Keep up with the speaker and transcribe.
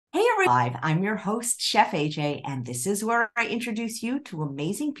Live. I'm your host, Chef AJ, and this is where I introduce you to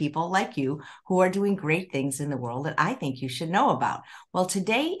amazing people like you who are doing great things in the world that I think you should know about. Well,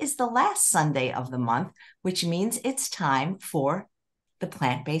 today is the last Sunday of the month, which means it's time for the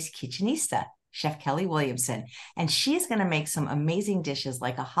plant-based Kitchenista, Chef Kelley Williamson. And she's going to make some amazing dishes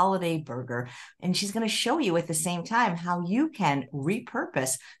like a holiday burger. And she's going to show you at the same time how you can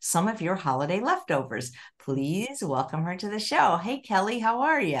repurpose some of your holiday leftovers. Please welcome her to the show. Hey, Kelley, how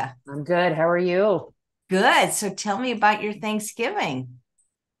are you? I'm good. How are you? Good. So tell me about your Thanksgiving.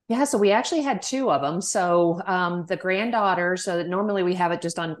 Yeah, so we actually had two of them. So the granddaughter, so normally we have it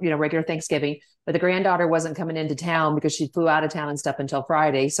just on, regular Thanksgiving, but the granddaughter wasn't coming into town because she flew out of town and stuff until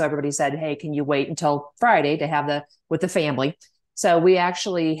Friday. So everybody said, "Hey, can you wait until Friday to have with the family?" So we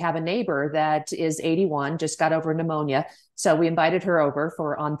actually have a neighbor that is 81, just got over pneumonia. So we invited her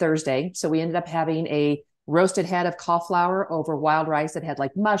over on Thursday. So we ended up having a roasted head of cauliflower over wild rice that had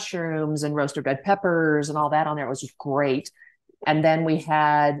like mushrooms and roasted red peppers and all that on there. It was just great. And then we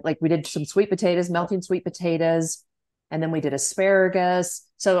did some sweet potatoes, melting sweet potatoes. And then we did asparagus.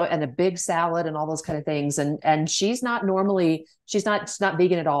 So, and a big salad and all those kind of things. And she's not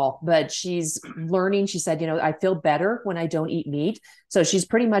vegan at all, but she's learning. She said, I feel better when I don't eat meat. So she's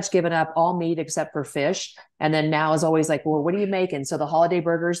pretty much given up all meat except for fish. And then now is always like, well, what are you making? So the holiday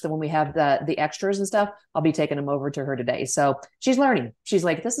burgers, when we have the extras and stuff, I'll be taking them over to her today. So she's learning. She's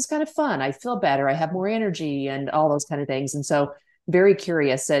like, this is kind of fun. I feel better. I have more energy and all those kind of things. And so very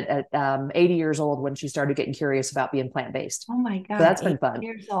curious at 80 years old when she started getting curious about being plant-based. Oh my So God, that's been 8 fun.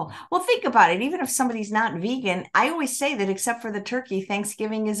 years old. Well, think about it. Even if somebody's not vegan, I always say that except for the turkey,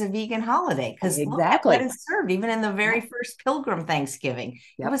 Thanksgiving is a vegan holiday because look at what Exactly. is served. Even in the very Yep. first Pilgrim Thanksgiving,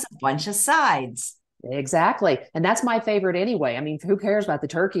 it Yep. was a bunch of sides. Exactly. And that's my favorite anyway. I mean, who cares about the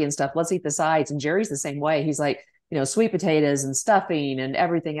turkey and stuff? Let's eat the sides. And Jerry's the same way. He's like, sweet potatoes and stuffing and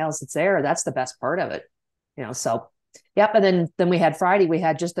everything else that's there. That's the best part of it. So yep. And then we had Friday, we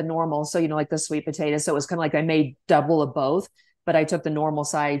had just the normal. So, like the sweet potatoes. So it was kind of like I made double of both, but I took the normal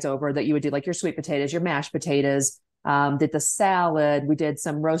sides over that you would do, like your sweet potatoes, your mashed potatoes, did the salad. We did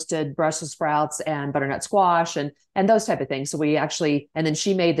some roasted Brussels sprouts and butternut squash and those type of things. So and then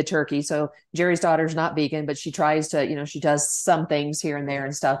she made the turkey. So Jerry's daughter's not vegan, but she tries to, she does some things here and there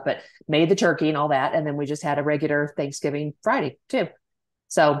and stuff, but made the turkey and all that. And then we just had a regular Thanksgiving Friday too.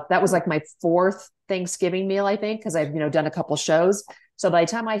 So that was like my fourth Thanksgiving meal, I think, because I've, done a couple shows. So by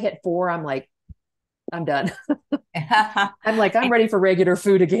the time I hit four, I'm like, I'm done. I'm like, I'm ready for regular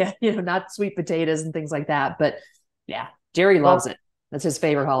food again, not sweet potatoes and things like that. But yeah, Jerry loves Well, it. That's his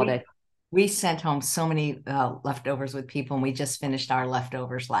favorite we holiday. we sent home so many leftovers with people, and we just finished our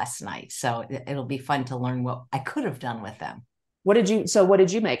leftovers last night. So it'll be fun to learn what I could have done with them. What did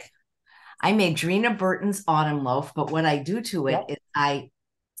you make? I made Drina Burton's autumn loaf, but what I do to it Yep. is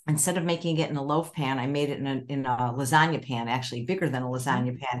instead of making it in a loaf pan, I made it in a lasagna pan, actually bigger than a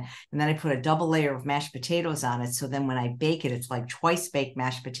lasagna pan. And then I put a double layer of mashed potatoes on it. So then when I bake it, it's like twice baked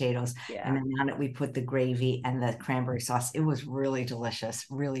mashed potatoes. And Yeah. then on it, we put the gravy and the cranberry sauce. It was really delicious,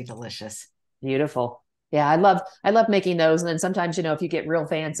 really delicious. Beautiful. Yeah, I love making those. And then sometimes, if you get real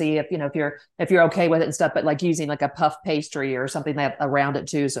fancy, if you're okay with it and stuff, but like using like a puff pastry or something that around it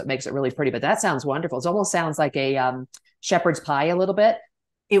too, so it makes it really pretty. But that sounds wonderful. It almost sounds like a shepherd's pie a little bit.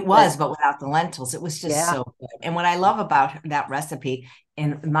 It But was, but without the lentils, it was just yeah, so good. And what I love about that recipe,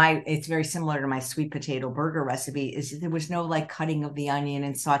 it's very similar to my sweet potato burger recipe, is there was no like cutting of the onion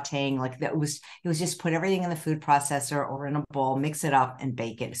and sauteing like that. It was just put everything in the food processor or in a bowl, mix it up and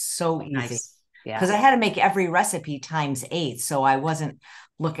bake it. It's so easy. nice. Yeah. Because I had to make every recipe times 8. So I was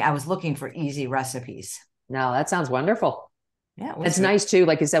looking for easy recipes. No, that sounds wonderful. Yeah, it It's was really nice too,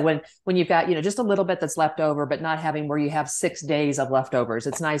 like you said, when you've got, just a little bit that's left over, but not having where you have 6 days of leftovers.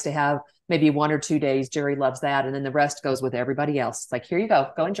 It's nice to have maybe 1 or 2 days. Jerry loves that. And then the rest goes with everybody else. It's like, here you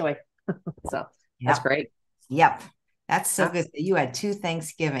go enjoy. So that's Yep. great. Yep. That's so Huh? good. You had 2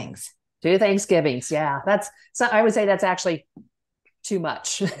 Thanksgivings. Two Thanksgivings. Yeah. I would say that's actually too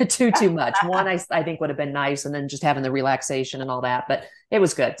much, too much. One, I think would have been nice. And then just having the relaxation and all that, but it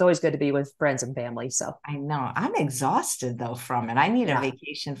was good. It's always good to be with friends and family. So I know. I'm exhausted though from it. I need a yeah.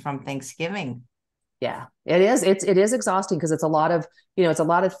 vacation from Thanksgiving. Yeah, it is. It is exhausting because it's a lot of, it's a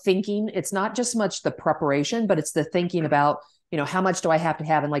lot of thinking. It's not just much the preparation, but it's the thinking about, how much do I have to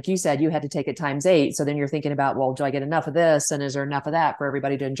have? And like you said, you had to take it times 8. So then you're thinking about, well, do I get enough of this? And is there enough of that for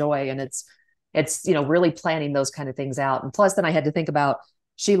everybody to enjoy? And it's, really planning those kind of things out. And plus then I had to think about,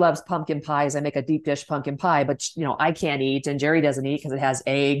 she loves pumpkin pies. I make a deep dish pumpkin pie, but I can't eat and Jerry doesn't eat because it has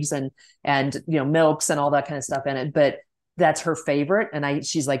eggs and milks and all that kind of stuff in it. But that's her favorite. And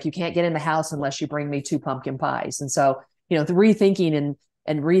she's like, you can't get in the house unless you bring me 2 pumpkin pies. And so, the rethinking and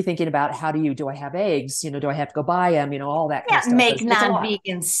and rethinking about do I have eggs? Do I have to go buy them? All that kind of Can't stuff. make It's a lot.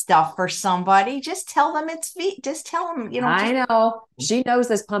 non-vegan stuff for somebody. Just tell them it's just tell them, I know she knows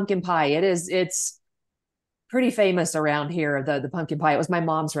this pumpkin pie. It's pretty famous around here. The pumpkin pie. It was my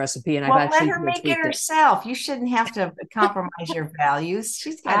mom's recipe, and I've well, let actually her make it tweaked it. herself. You shouldn't have to compromise your values.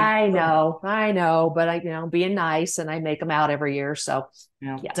 She's got to. I know, but being nice, and I make them out every year. So,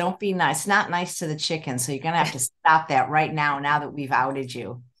 yeah. Don't be nice. Not nice to the chicken. So you're gonna have to stop that right now. Now that we've outed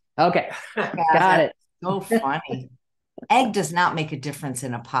you. Okay, got it. So funny. Egg does not make a difference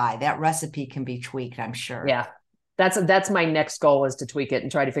in a pie. That recipe can be tweaked, I'm sure. Yeah, that's my next goal, is to tweak it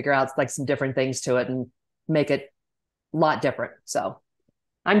and try to figure out like some different things to it and make it a lot different. So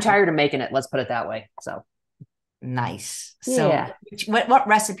I'm tired of making it. Let's put it that way. So nice. Yeah. So what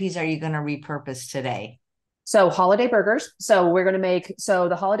recipes are you going to repurpose today? So holiday burgers. So we're going to make, so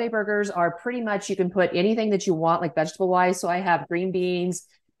the holiday burgers are pretty much, you can put anything that you want, like vegetable wise. So I have green beans,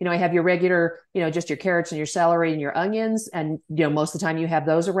 I have your regular, just your carrots and your celery and your onions. And, most of the time you have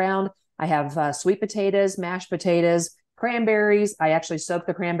those around. I have sweet potatoes, mashed potatoes, cranberries. I actually soak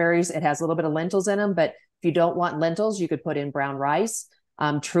the cranberries. It has a little bit of lentils in them, but if you don't want lentils, you could put in brown rice.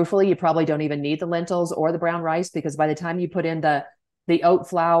 Truthfully, you probably don't even need the lentils or the brown rice, because by the time you put in the oat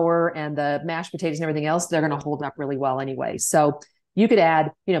flour and the mashed potatoes and everything else, they're going to hold up really well anyway. So you could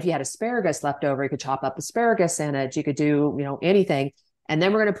add, if you had asparagus left over, you could chop up asparagus in it. You could do, anything. And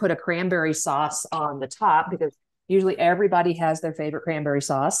then we're going to put a cranberry sauce on the top, because usually everybody has their favorite cranberry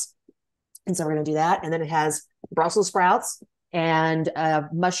sauce. And so we're going to do that. And then it has Brussels sprouts and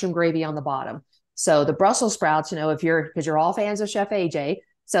mushroom gravy on the bottom. So the Brussels sprouts, because you're all fans of Chef AJ.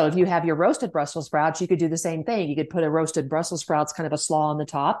 So if you have your roasted Brussels sprouts, you could do the same thing. You could put a roasted Brussels sprouts, kind of a slaw on the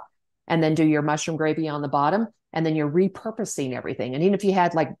top, and then do your mushroom gravy on the bottom. And then you're repurposing everything. And even if you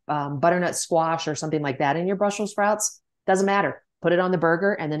had like butternut squash or something like that in your Brussels sprouts, doesn't matter. Put it on the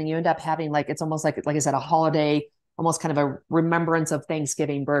burger. And then you end up having it's almost like I said, a holiday, almost kind of a remembrance of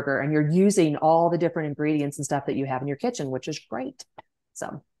Thanksgiving burger. And you're using all the different ingredients and stuff that you have in your kitchen, which is great.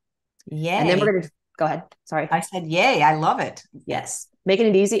 So, yay. And then we're going to go ahead. Sorry. I said, yay. I love it. Yes. Making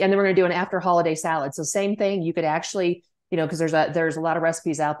it easy. And then we're going to do an after holiday salad. So same thing. You could actually, because there's a lot of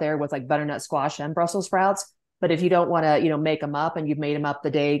recipes out there with like butternut squash and Brussels sprouts. But if you don't want to, make them up and you've made them up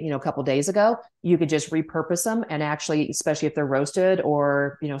the day, a couple of days ago, you could just repurpose them. And actually, especially if they're roasted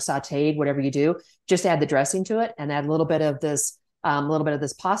or, sauteed, whatever you do, just add the dressing to it and add a little bit of this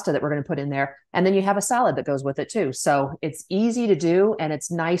pasta that we're going to put in there. And then you have a salad that goes with it too. So it's easy to do. And it's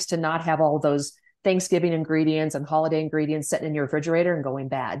nice to not have all those Thanksgiving ingredients and holiday ingredients sitting in your refrigerator and going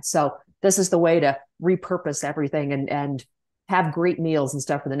bad. So this is the way to repurpose everything and have great meals and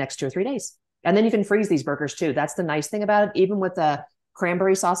stuff for the next 2 or 3 days. And then you can freeze these burgers too. That's the nice thing about it. Even with the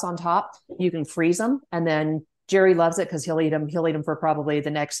cranberry sauce on top, you can freeze them. And then Jerry loves it because he'll eat them for probably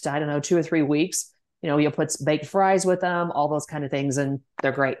the next, 2 or 3 weeks. You'll put baked fries with them, all those kind of things, and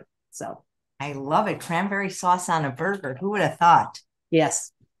they're great. So I love it. Cranberry sauce on a burger. Who would have thought?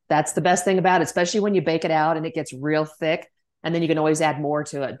 Yes. That's the best thing about it, especially when you bake it out and it gets real thick, and then you can always add more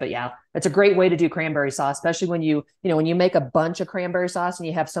to it. But yeah, it's a great way to do cranberry sauce, especially when when you make a bunch of cranberry sauce and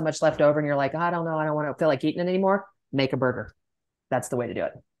you have so much left over and you're like, I don't know, I don't want to feel like eating it anymore. Make a burger. That's the way to do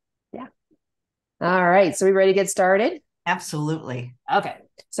it. Yeah. All right. So we ready to get started? Absolutely. Okay.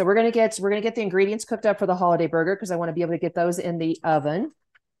 So we're going to get the ingredients cooked up for the holiday burger, because I want to be able to get those in the oven.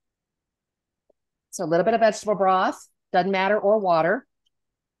 So a little bit of vegetable broth, doesn't matter, or water.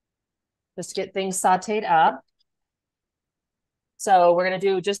 Just to get things sauteed up. So we're going to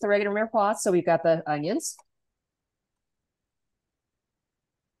do just the regular mirepoix. So we've got the onions.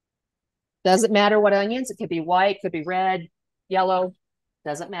 Doesn't matter what onions. It could be white, could be red, yellow.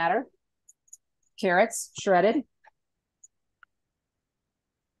 Doesn't matter. Carrots, shredded.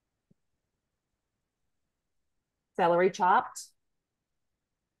 Celery chopped.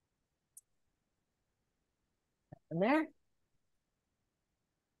 In there.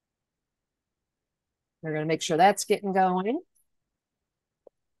 We're going to make sure that's getting going.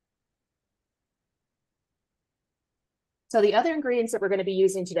 So the other ingredients that we're going to be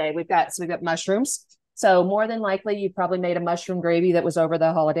using today, we've got mushrooms. So more than likely, you probably made a mushroom gravy that was over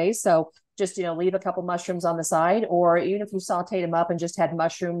the holidays. So just, leave a couple mushrooms on the side, or even if you sauteed them up and just had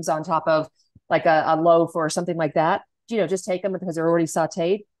mushrooms on top of like a loaf or something like that, just take them because they're already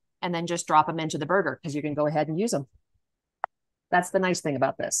sauteed and then just drop them into the burger, because you can go ahead and use them. That's the nice thing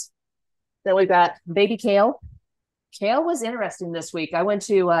about this. Then we've got baby kale. Kale was interesting this week. I went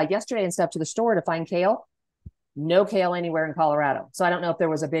to yesterday and stuff to the store to find kale. No kale anywhere in Colorado. So I don't know if there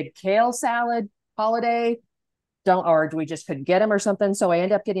was a big kale salad holiday, or we just couldn't get them or something. So I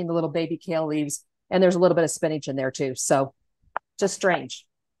ended up getting the little baby kale leaves, and there's a little bit of spinach in there too. So Just strange.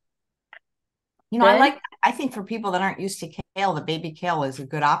 You know, I think for people that aren't used to kale, the baby kale is a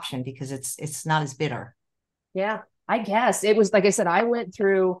good option because it's not as bitter. Yeah, I guess it was like I said, I went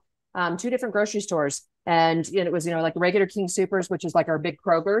through two different grocery stores and it was, like regular King Supers, which is like our big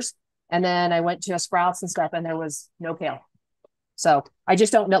Kroger's. And then I went to a Sprouts and stuff and there was no kale. So I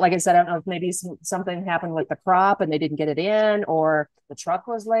just don't know. Like I said, I don't know if maybe something happened with the crop and they didn't get it in, or the truck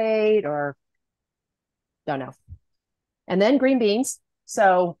was late, or don't know. And then green beans.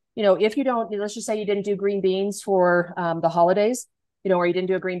 So, if you don't, let's just say you didn't do green beans for the holidays, or you didn't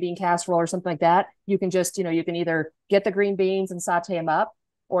do a green bean casserole or something like that, you can just, you can either get the green beans and saute them up,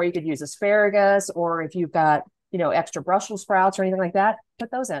 or you could use asparagus, or if you've got, extra Brussels sprouts or anything like that, put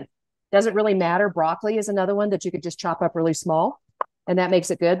those in. Doesn't really matter. Broccoli is another one that you could just chop up really small, and that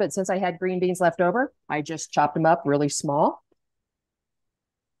makes it good. But since I had green beans left over, I just chopped them up really small.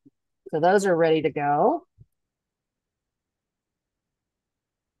 So those are ready to go.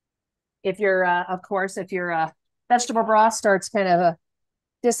 If your, of course, if your vegetable broth starts kind of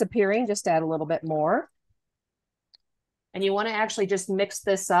disappearing, just add a little bit more. And you want to actually just mix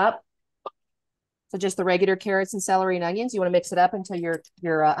this up. So just the regular carrots and celery and onions, you want to mix it up until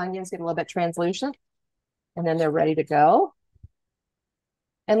your onions get a little bit translucent. And then they're ready to go.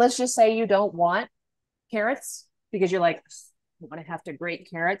 And let's just say you don't want carrots because you're like, I'm going to have to grate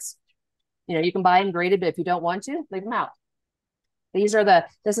carrots. You can buy them grated, but if you don't want to, leave them out. This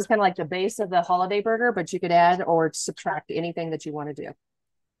is kind of like the base of the holiday burger, but you could add or subtract anything that you want to do.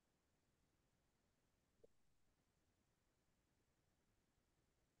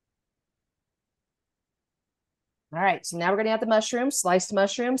 All right, so now we're going to add the mushrooms, sliced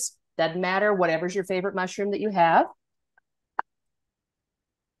mushrooms. Doesn't matter, whatever's your favorite mushroom that you have.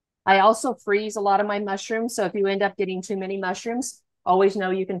 I also freeze a lot of my mushrooms, so if you end up getting too many mushrooms, always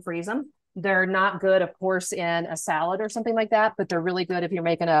know you can freeze them. They're not good, of course, in a salad or something like that, but they're really good if you're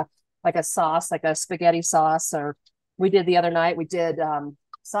making a sauce, like a spaghetti sauce. Or we did the other night, we did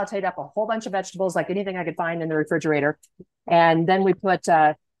sauteed up a whole bunch of vegetables, like anything I could find in the refrigerator. And then we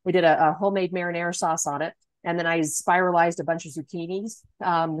did a homemade marinara sauce on it. And then I spiralized a bunch of zucchinis.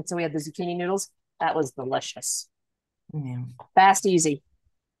 So we had the zucchini noodles. That was delicious. Yeah. Fast, easy.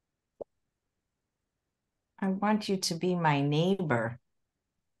 I want you to be my neighbor.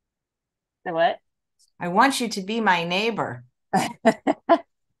 The what? I want you to be my neighbor.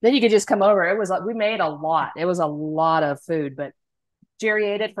 Then you could just come over. We made a lot. It was a lot of food, but Jerry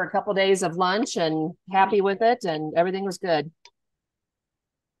ate it for a couple of days of lunch and happy with it, and everything was good.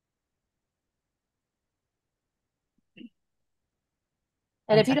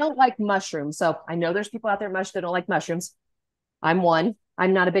 And if you don't like mushrooms, so I know there's people out there that don't like mushrooms. I'm one.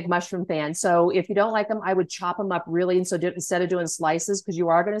 I'm not a big mushroom fan. So if you don't like them, I would chop them up really. And so instead of doing slices, because you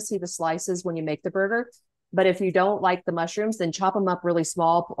are going to see the slices when you make the burger. But if you don't like the mushrooms, then chop them up really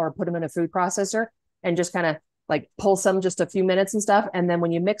small or put them in a food processor and just kind of like pulse them just a few minutes and stuff. And then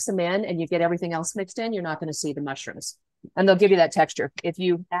when you mix them in and you get everything else mixed in, you're not going to see the mushrooms. And they'll give you that texture. If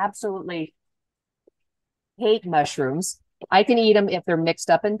you absolutely hate mushrooms, I can eat them if they're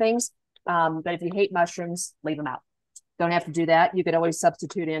mixed up in things. But if you hate mushrooms, leave them out. Don't have to do that. You could always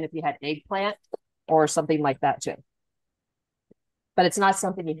substitute in if you had eggplant or something like that too. But it's not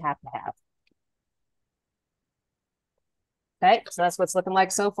something you have to have. Okay, so that's what's looking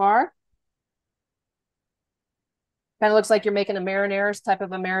like so far. Kind of looks like you're making a marinara type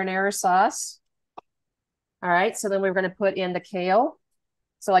of a marinara sauce. All right, so then we're going to put in the kale.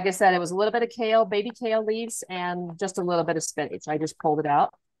 So like I said, it was a little bit of kale, baby kale leaves, and just a little bit of spinach. I just pulled it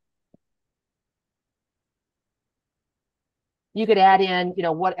out. You could add in,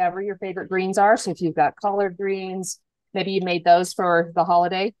 whatever your favorite greens are. So if you've got collard greens, maybe you made those for the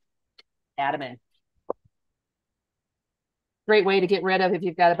holiday, add them in. Great way to get rid of if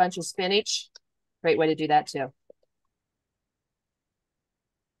you've got a bunch of spinach. Great way to do that too.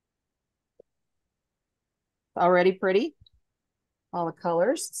 Already pretty. All the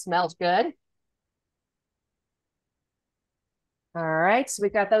colors. Smells good. All right, so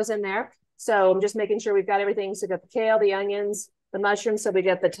we've got those in there. So I'm just making sure we've got everything. So we got the kale, the onions, the mushrooms. So we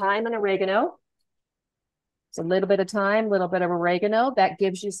got the thyme and oregano. It's a little bit of thyme, a little bit of oregano. That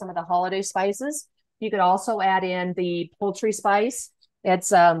gives you some of the holiday spices. You could also add in the poultry spice.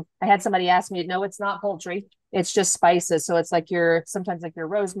 It's I had somebody ask me, no, it's not poultry. It's just spices. So it's like sometimes like your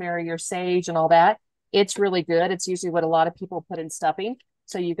rosemary, your sage and all that. It's really good. It's usually what a lot of people put in stuffing.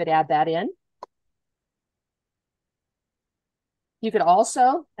 So you could add that in. You could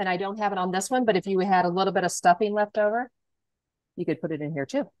also, and I don't have it on this one, but if you had a little bit of stuffing left over, you could put it in here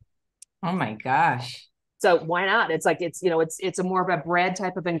too. Oh my gosh. So why not? It's like, it's a more of a bread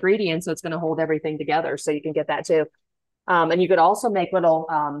type of ingredient. So it's going to hold everything together. So you can get that too. And you could also make little,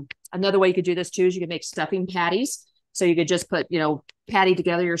 another way you could do this too is you could make stuffing patties. So you could just put, patty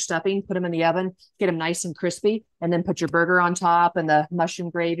together your stuffing, put them in the oven, get them nice and crispy, and then put your burger on top and the mushroom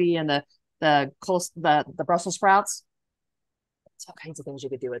gravy and the Brussels sprouts. There's all kinds of things you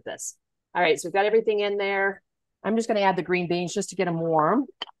could do with this. All right, so we've got everything in there. I'm just going to add the green beans just to get them warm.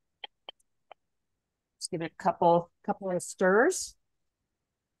 Just give it a couple of stirs.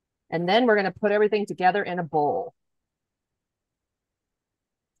 And then we're going to put everything together in a bowl.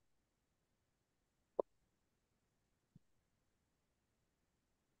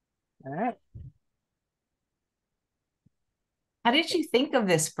 All right. How did you think of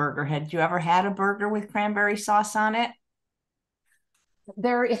this burger? Had you ever had a burger with cranberry sauce on it?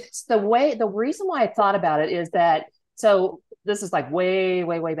 The reason why I thought about it is that, so this is like way,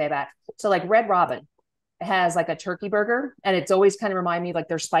 way, way, way back. So like Red Robin has like a turkey burger, and it's always kind of remind me of like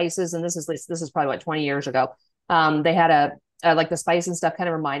their spices. And this is probably what, 20 years ago. They had a like the spice and stuff kind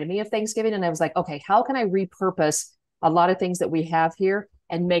of reminded me of Thanksgiving. And I was like, okay, how can I repurpose a lot of things that we have here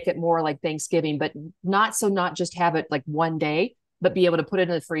and make it more like Thanksgiving, but not just have it like one day, but be able to put it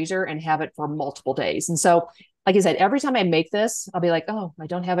in the freezer and have it for multiple days. And so, like I said, every time I make this, I'll be like, oh, I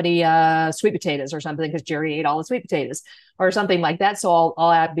don't have any sweet potatoes or something because Jerry ate all the sweet potatoes or something like that. So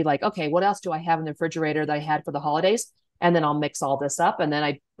I'll be like, okay, what else do I have in the refrigerator that I had for the holidays? And then I'll mix all this up, and then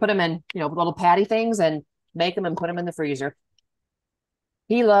I put them in, little patty things and make them and put them in the freezer.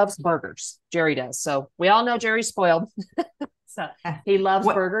 He loves burgers. Jerry does. So we all know Jerry's spoiled. So he loves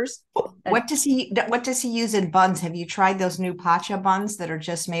burgers. What does he use in buns? Have you tried those new pacha buns that are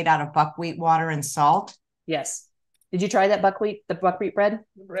just made out of buckwheat water and salt? Yes. Did you try the buckwheat bread?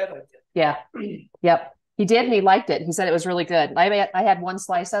 The bread I did. Yeah. Yep. He did, and he liked it. He said it was really good. I had one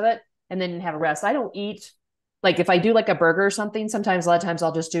slice of it and then didn't have a rest. I don't eat, like if I do like a burger or something, sometimes a lot of times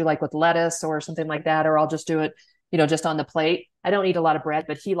I'll just do like with lettuce or something like that, or I'll just do it, just on the plate. I don't eat a lot of bread,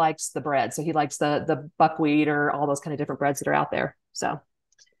 but he likes the bread. So he likes the buckwheat or all those kind of different breads that are out there. So,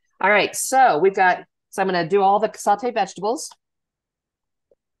 all right. So I'm going to do all the sauteed vegetables.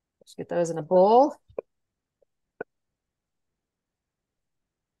 Just get those in a bowl.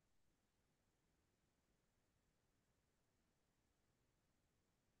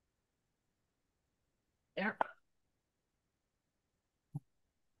 There.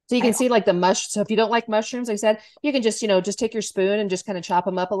 So you can see like so if you don't like mushrooms, like I said, you can just, just take your spoon and just kind of chop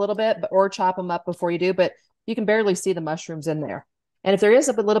them up a little bit, or chop them up before you do, but you can barely see the mushrooms in there. And if there is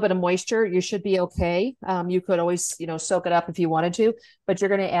a little bit of moisture, you should be okay. You could always, soak it up if you wanted to, but you're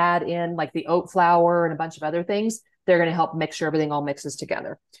going to add in like the oat flour and a bunch of other things. They're going to help make sure everything all mixes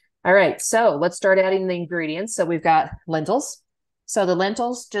together. All right. So let's start adding the ingredients. So we've got lentils. So the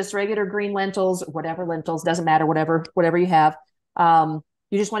lentils, just regular green lentils, whatever lentils, doesn't matter, whatever you have.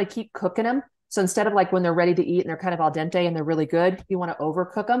 You just want to keep cooking them. So instead of like when they're ready to eat and they're kind of al dente and they're really good, you want to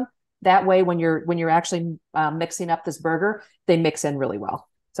overcook them. That way, when you're actually mixing up this burger, they mix in really well.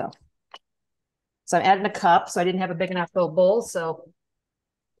 So I'm adding a cup. So I didn't have a big enough little bowl. So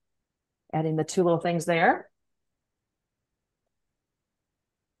adding the two little things there.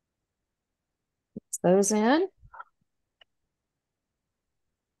 Mix those in.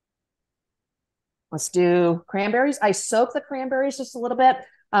 Let's do cranberries. I soak the cranberries just a little bit.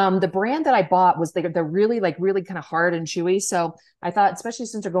 The brand that I bought was they're really kind of hard and chewy. So I thought, especially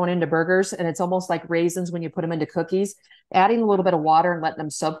since they're going into burgers and it's almost like raisins when you put them into cookies, adding a little bit of water and letting them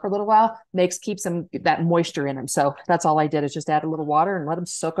soak for a little while keeps them that moisture in them. So that's all I did, is just add a little water and let them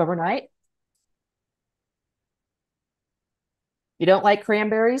soak overnight. You don't like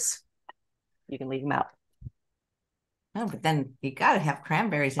cranberries, you can leave them out. No, but then you got to have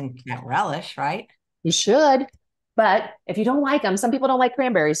cranberries in that relish, right? You should, but if you don't like them, some people don't like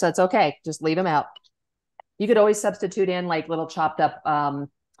cranberries, so it's okay. Just leave them out. You could always substitute in like little chopped up, a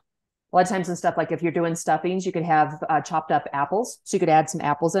lot of times and stuff, like if you're doing stuffings, you could have chopped up apples. So you could add some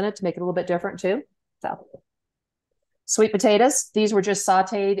apples in it to make it a little bit different too. So sweet potatoes, these were just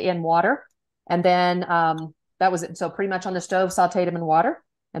sauteed in water. And then that was it. So pretty much on the stove, sauteed them in water.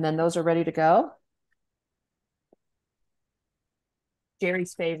 And then those are ready to go.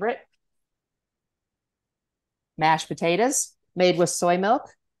 Jerry's favorite, mashed potatoes made with soy milk.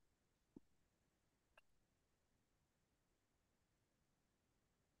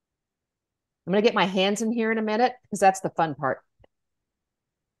 I'm going to get my hands in here in a minute because that's the fun part.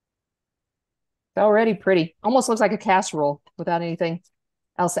 It's already pretty. Almost looks like a casserole without anything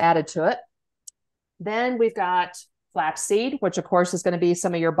else added to it. Then we've got flaxseed, which of course is going to be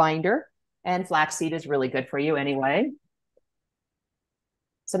some of your binder. And flaxseed is really good for you anyway.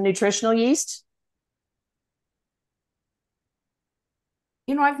 Some nutritional yeast.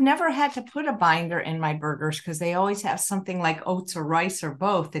 I've never had to put a binder in my burgers because they always have something like oats or rice or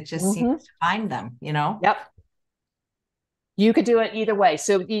both. It just seems to bind them, Yep. You could do it either way.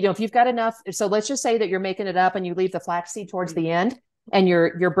 So, if you've got enough, so let's just say that you're making it up and you leave the flaxseed towards the end and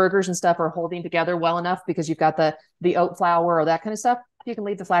your burgers and stuff are holding together well enough because you've got the oat flour or that kind of stuff, you can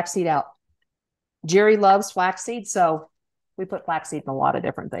leave the flaxseed out. Jerry loves flaxseed, so we put flaxseed in a lot of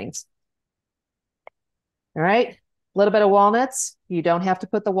different things. All right. A little bit of walnuts. You don't have to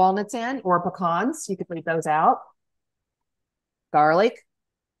put the walnuts in, or pecans. You could leave those out. Garlic.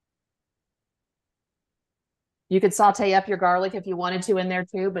 You could saute up your garlic if you wanted to in there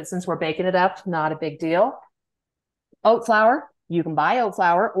too, but since we're baking it up, not a big deal. Oat flour. You can buy oat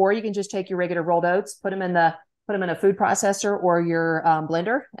flour, or you can just take your regular rolled oats, put them in a food processor or your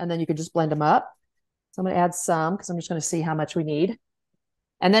blender, and then you can just blend them up. So I'm going to add some because I'm just going to see how much we need.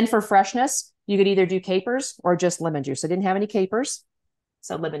 And then for freshness, you could either do capers or just lemon juice. I didn't have any capers,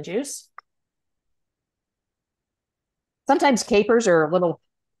 so lemon juice. Sometimes capers are a little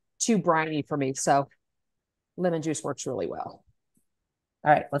too briny for me, so lemon juice works really well.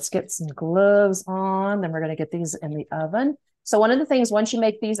 All right, let's get some gloves on. Then we're going to get these in the oven. So one of the things, once you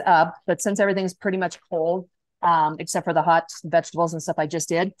make these up, but since everything's pretty much cold, except for the hot vegetables and stuff I just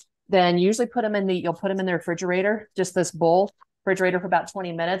did, then usually you'll put them in the refrigerator, just this bowl, refrigerator for about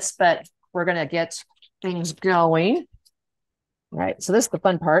 20 minutes, but we're going to get things going. All right, so this is the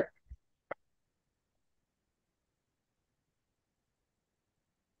fun part.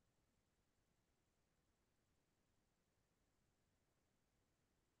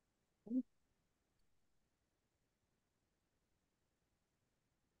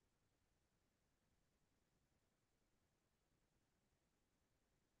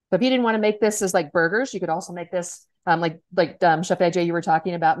 So if you didn't want to make this as like burgers, you could also make this like Chef AJ, you were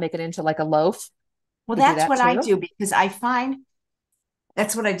talking about, make it into like a loaf. Well, that's what I do because I find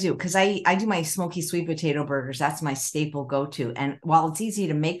that's what I do because I do my smoky sweet potato burgers. That's my staple go-to. And while it's easy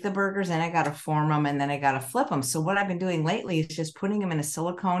to make the burgers, and I got to form them and then I got to flip them. So what I've been doing lately is just putting them in a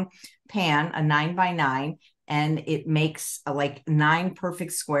silicone pan, a 9x9, and it makes like 9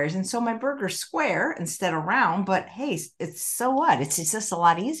 perfect squares. And so my burger's square instead of round, but hey, it's so what? It's just a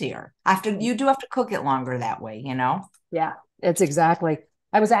lot easier. You do have to cook it longer that way, Yeah, it's exactly.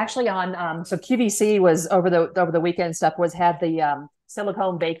 I was actually on so QVC was over the weekend stuff had the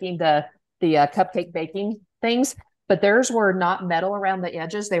silicone baking, the cupcake baking things, but theirs were not metal around the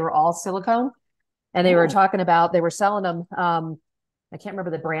edges. They were all silicone. And they were talking about, they were selling them. I can't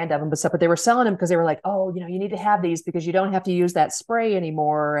remember the brand of them, but they were selling them because they were like, oh, you need to have these because you don't have to use that spray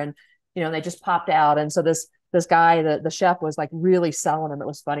anymore. And, they just popped out. And so this guy, the chef, was like really selling them. It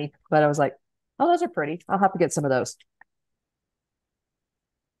was funny, but I was like, oh, those are pretty. I'll have to get some of those.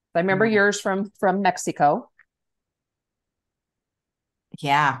 I remember yours from Mexico.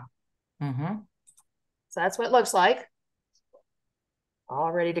 Yeah. Mm-hmm. So that's what it looks like.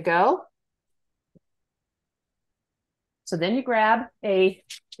 All ready to go. So then you grab a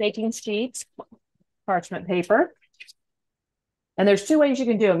baking sheet, parchment paper. And there's 2 ways you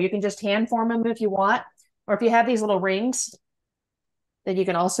can do them. You can just hand form them if you want, or if you have these little rings, then you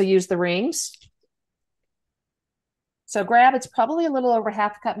can also use the rings. So it's probably a little over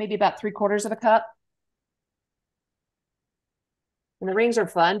half a cup, maybe about 3/4 of a cup. And the rings are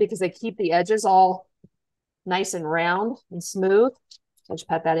fun because they keep the edges all nice and round and smooth. So just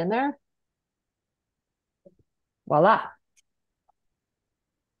put that in there. Voila.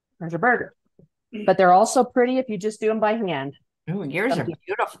 There's your burger. But they're also pretty if you just do them by hand. Ooh, yours are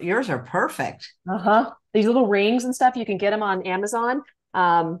beautiful. Yours are perfect. These little rings and stuff, you can get them on Amazon.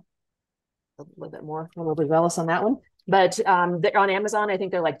 A little bit more, a little bit jealous on that one. But they're on Amazon. I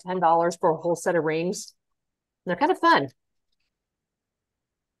think they're like $10 for a whole set of rings. They're kind of fun.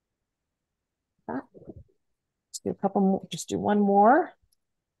 Let's do a couple more. Just do one more,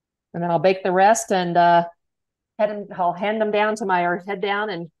 and then I'll bake the rest and I'll head down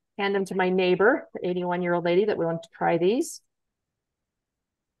and hand them to my neighbor, the 81-year-old lady that we want to try these.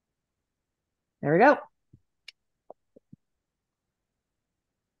 There we go.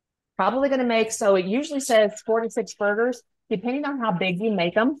 Probably going to make, so it usually says 4 to 6 burgers. Depending on how big you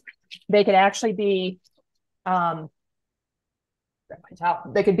make them, they could actually be,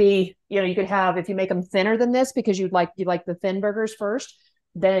 they could be, you could have, if you make them thinner than this, because you like the thin burgers first,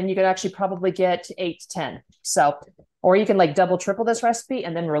 then you could actually probably get 8 to 10. So, or you can like double, triple this recipe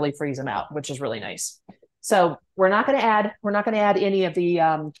and then really freeze them out, which is really nice. So we're not going to add any of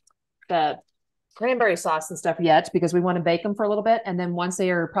the cranberry sauce and stuff yet, because we want to bake them for a little bit. And then once they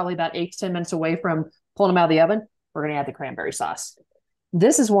are probably about 8 to 10 minutes away from pulling them out of the oven, we're going to add the cranberry sauce.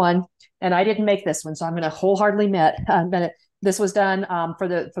 This is one, and I didn't make this one, so I'm going to wholeheartedly admit This was done for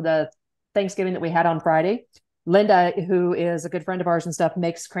the Thanksgiving that we had on Friday. Linda, who is a good friend of ours and stuff,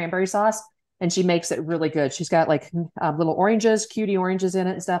 makes cranberry sauce, and she makes it really good. She's got like little oranges, cutie oranges in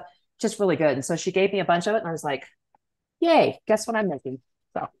it and stuff, just really good. And so she gave me a bunch of it, and I was like, "Yay! Guess what I'm making?"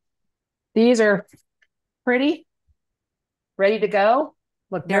 So these are pretty, ready to go.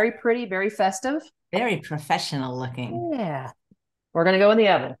 Look very pretty, very festive, very professional looking. Yeah, we're gonna go in the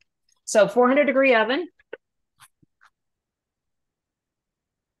oven. So 400-degree oven.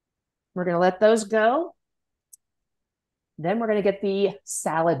 We're going to let those go. Then we're going to get the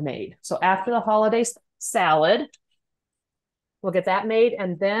salad made. So after the holidays salad, we'll get that made.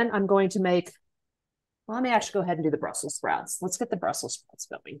 And then I'm going to make, well, let me actually go ahead and do the Brussels sprouts. Let's get the Brussels sprouts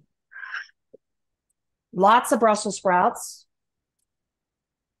going. Lots of Brussels sprouts.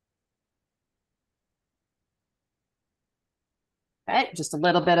 Okay, just a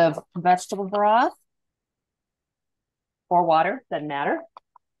little bit of vegetable broth or water, doesn't matter.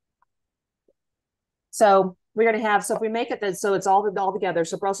 So we're going to have, so if we make it, so it's all together.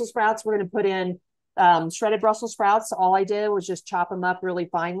 So Brussels sprouts, we're going to put in shredded Brussels sprouts. All I did was just chop them up really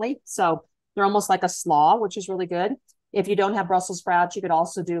finely. So they're almost like a slaw, which is really good. If you don't have Brussels sprouts, you could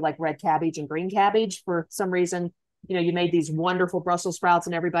also do like red cabbage and green cabbage. For some reason, you know, you made these wonderful Brussels sprouts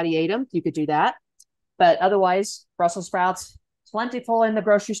and everybody ate them. You could do that. But otherwise, Brussels sprouts, plentiful in the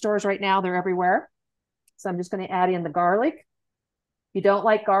grocery stores right now. They're everywhere. So I'm just going to add in the garlic. If you don't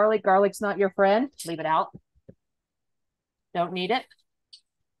like garlic, garlic's not your friend. Leave it out. Don't need it.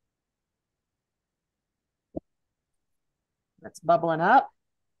 That's bubbling up.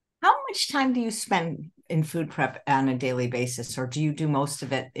 How much time do you spend in food prep on a daily basis, or do you do most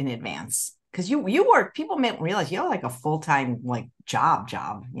of it in advance? Because you work, people may realize you have like a full-time like job,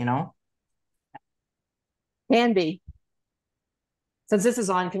 you know? Can be. Since this is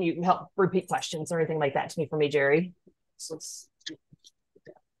on, can you help repeat questions or anything like that to me for me, Jerry?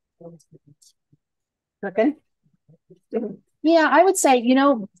 Cooking. Yeah, I would say, you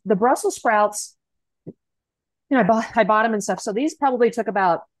know, the Brussels sprouts, you know, I bought them and stuff. So these probably took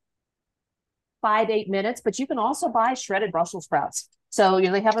about 5-8 minutes, but you can also buy shredded Brussels sprouts. So, you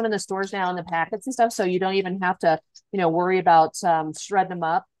know, they have them in the stores now in the packets and stuff. So you don't even have to, you know, worry about shred them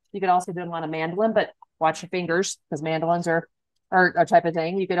up. You could also do them on a mandolin, but watch your fingers because mandolins are a type of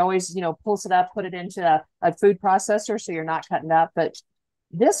thing. You could always, you know, pulse it up, put it into a food processor so you're not cutting up. But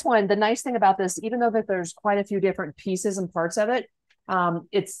this one, the nice thing about this, even though that there's quite a few different pieces and parts of it,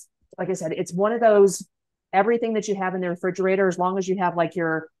 it's, like I said, it's one of those, everything that you have in the refrigerator, as long as you have like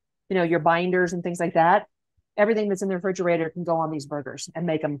your, you know, your binders and things like that, everything that's in the refrigerator can go on these burgers and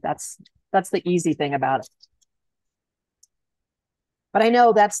make them. That's the easy thing about it. But I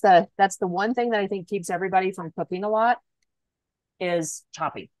know that's the one thing that I think keeps everybody from cooking a lot is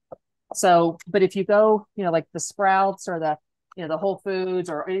chopping. So, but if you go, you know, like the Sprouts or the, you know, the Whole Foods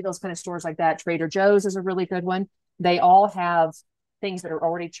or any of those kind of stores like that, Trader Joe's is a really good one. They all have things that are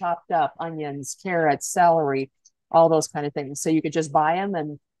already chopped up, onions, carrots, celery, all those kind of things. So you could just buy them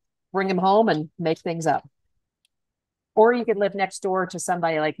and bring them home and make things up. Or you could live next door to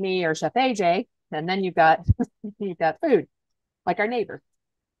somebody like me or Chef AJ, and then you've got food, like our neighbor.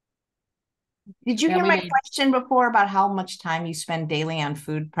 Did you hear my question before about how much time you spend daily on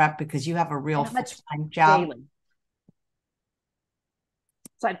food prep? Because you have a real full-time job. Daily.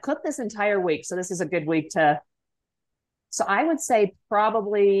 So I've cooked this entire week. So this is a good week to, so I would say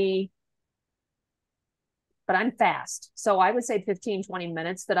probably, but I'm fast. So I would say 15, 20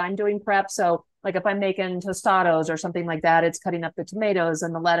 minutes that I'm doing prep. So like if I'm making tostados or something like that, it's cutting up the tomatoes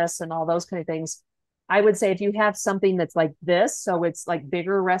and the lettuce and all those kind of things. I would say if you have something that's like this, so it's like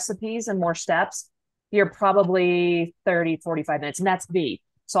bigger recipes and more steps, you're probably 30, 45 minutes, and that's beef.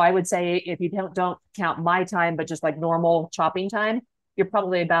 So I would say if you don't count my time, but just like normal chopping time, you're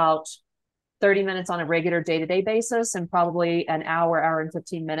probably about 30 minutes on a regular day-to-day basis and probably an hour and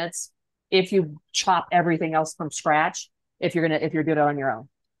 15 minutes if you chop everything else from scratch, if you're doing it on your own.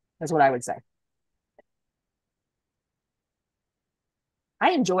 That's what I would say.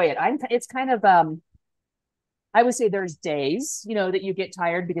 I enjoy it. It's kind of I would say there's days, you know, that you get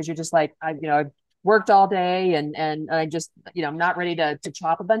tired because you're just like, I've worked all day and I just, you know, I'm not ready to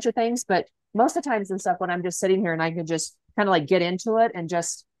chop a bunch of things. But most of the times and stuff, when I'm just sitting here and I can just kind of like get into it and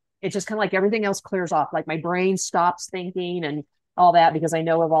it's just kind of like everything else clears off. Like my brain stops thinking and all that because I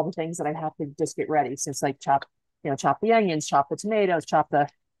know of all the things that I have to just get ready. So it's like chop the onions, chop the tomatoes, chop the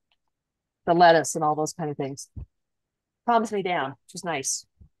lettuce and all those kind of things. Calms me down, which is nice.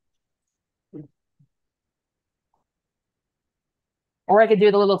 Or I could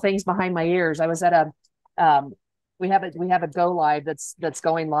do the little things behind my ears. I was at we have a go live that's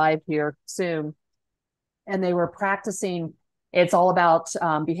going live here soon, and they were practicing It's all about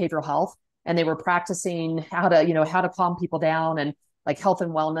behavioral health. And they were practicing how to, how to calm people down and like health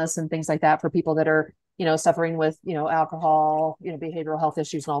and wellness and things like that for people that are, suffering with, alcohol, behavioral health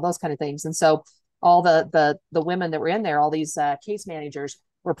issues and all those kind of things. And so all the women that were in there, all these case managers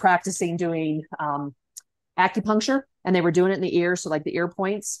were practicing doing acupuncture, and they were doing it in the ear. So like the ear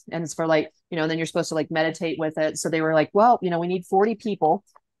points, and it's for like, and then you're supposed to like meditate with it. So they were like, well, we need 40 people,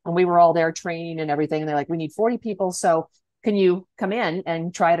 and we were all there training and everything. And they're like, we need 40 people. So can you come in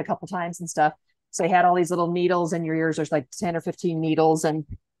and try it a couple times and stuff? So they had all these little needles in your ears. There's like 10 or 15 needles and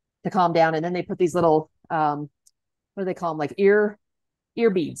to calm down. And then they put these little, what do they call them? Like ear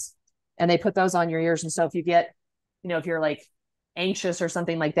beads. And they put those on your ears. And so if you get, if you're like anxious or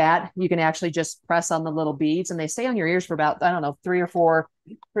something like that, you can actually just press on the little beads, and they stay on your ears for about, I don't know, 3 or 4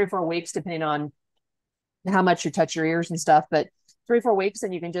 weeks, depending on how much you touch your ears and stuff. But 3 or 4 weeks,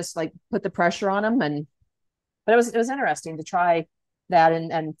 and you can just like put the pressure on them. But it was interesting to try that,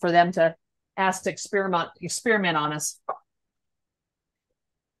 and for them to ask to experiment on us.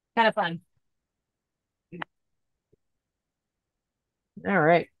 Kind of fun. All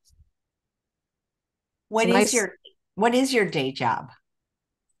right. What is your day job?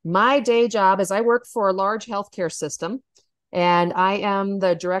 My day job is I work for a large healthcare system, and I am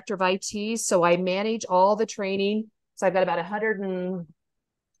the director of IT. So I manage all the training. So I've got about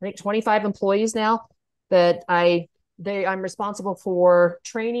 125 employees now that I'm responsible for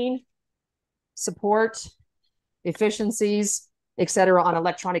training, support, efficiencies, et cetera, on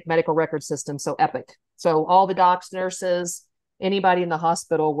electronic medical record system. So Epic. So all the docs, nurses, anybody in the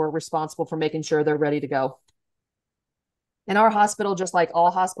hospital, we're responsible for making sure they're ready to go. And our hospital, just like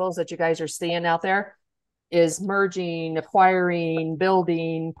all hospitals that you guys are seeing out there, is merging, acquiring,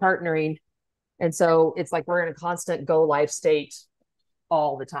 building, partnering. And so it's like we're in a constant go live state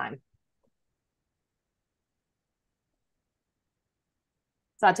all the time.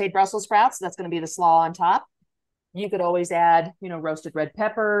 Sauteed Brussels sprouts, that's going to be the slaw on top. You could always add, roasted red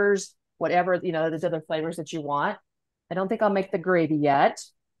peppers, whatever, there's other flavors that you want. I don't think I'll make the gravy yet.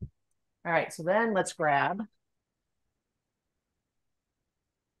 All right, so then let's grab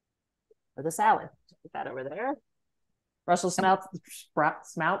the salad. Put that over there. Brussels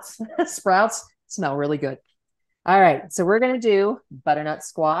sprouts smell really good. All right, so we're going to do butternut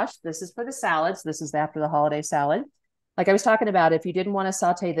squash. This is for the salads. This is after the holiday salad. Like I was talking about, if you didn't want to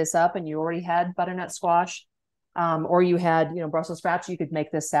saute this up and you already had butternut squash, or you had, Brussels sprouts, you could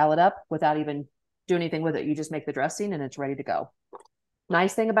make this salad up without even doing anything with it. You just make the dressing and it's ready to go.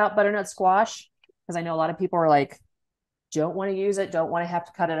 Nice thing about butternut squash, because I know a lot of people are like, don't want to use it, don't want to have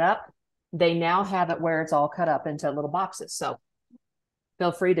to cut it up. They now have it where it's all cut up into little boxes. So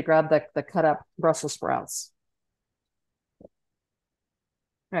feel free to grab the cut up Brussels sprouts.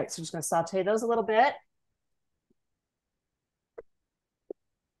 All right, so I'm just going to saute those a little bit.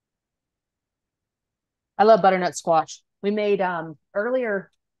 I love butternut squash. We made earlier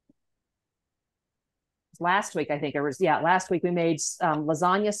last week, I think it was, last week we made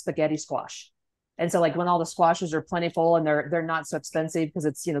lasagna spaghetti squash. And so like when all the squashes are plentiful and they're not so expensive, because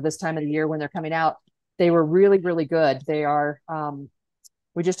it's, this time of the year when they're coming out, they were really, really good. They are,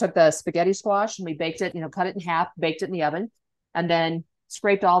 we just took the spaghetti squash and we baked it, cut it in half, baked it in the oven, and then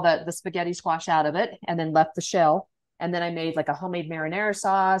scraped all the spaghetti squash out of it and then left the shell. And then I made like a homemade marinara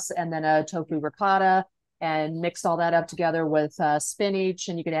sauce and then a tofu ricotta, and mixed all that up together with spinach.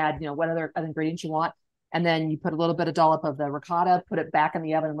 And you could add, what other ingredients you want. And then you put a little bit of dollop of the ricotta, put it back in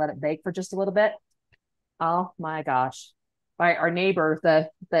the oven and let it bake for just a little bit. Oh my gosh. Our neighbor,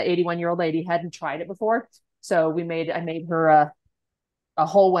 the 81-year-old lady, hadn't tried it before. So I made her a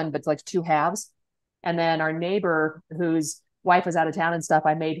whole one, but it's like 2 halves. And then our neighbor, whose wife was out of town and stuff,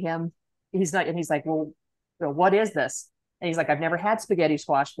 I made him, he's like, well, what is this? And he's like, I've never had spaghetti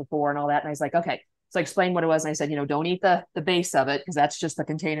squash before and all that. And I was like, okay. So I explained what it was. And I said, don't eat the base of it, because that's just the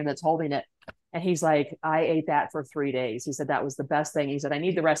container that's holding it. And he's like, I ate that for 3 days. He said, that was the best thing. He said, I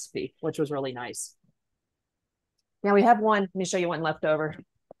need the recipe, which was really nice. Now we have one. Let me show you one left over.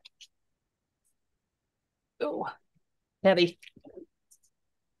 Oh, heavy.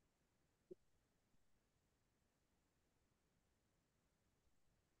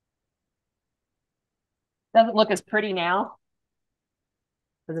 Doesn't look as pretty now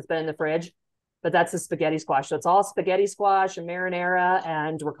because it's been in the fridge, but that's the spaghetti squash. So it's all spaghetti squash and marinara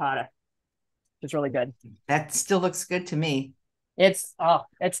and ricotta. It's really good. That still looks good to me. It's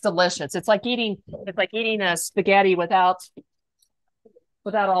delicious. It's like eating a spaghetti without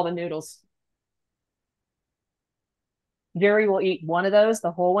all the noodles. Jerry will eat one of those,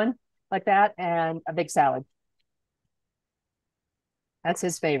 the whole one like that, and a big salad. That's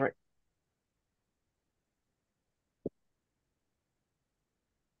his favorite.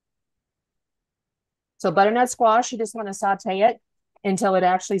 So butternut squash, you just want to saute it until it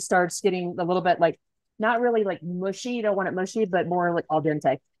actually starts getting a little bit like, not really like mushy. You don't want it mushy, but more like al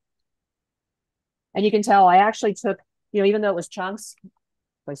dente. And you can tell I actually took, even though it was chunks,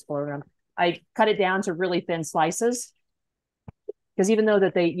 I cut it down to really thin slices. Because even though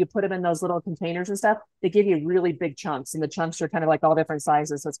that you put them in those little containers and stuff, they give you really big chunks, and the chunks are kind of like all different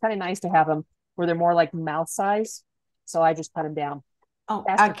sizes. So it's kind of nice to have them where they're more like mouth size. So I just cut them down. Oh,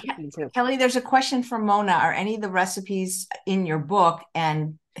 Kelley, there's a question from Mona. Are any of the recipes in your book,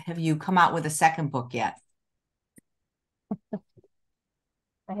 and have you come out with a second book yet?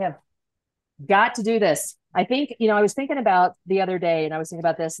 I have got to do this. I think, I was thinking about the other day, and I was thinking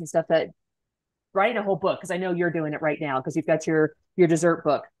about this and stuff, that writing a whole book, because I know you're doing it right now, because you've got your dessert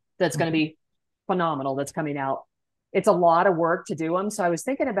book that's going to be phenomenal, that's coming out. It's a lot of work to do them. So I was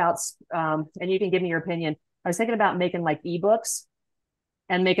thinking about, and you can give me your opinion, I was thinking about making like ebooks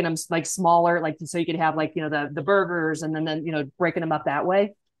and making them like smaller, like so you could have like, the burgers, and then breaking them up that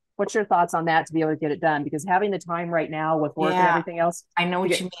way. What's your thoughts on that to be able to get it done? Because having the time right now with work and everything else. I know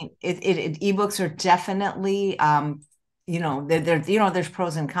what you mean. Ebooks are definitely, there's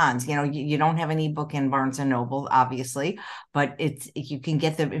pros and cons. You don't have an ebook in Barnes and Noble, obviously, but you can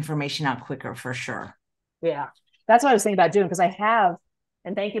get the information out quicker for sure. Yeah, that's what I was thinking about doing, because I have,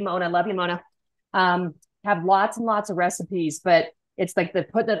 and thank you, Mona. Love you, Mona. Have lots and lots of recipes, but it's like the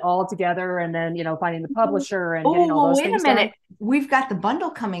putting it all together, and then finding the publisher and getting all those things. Wait a minute, done. We've got the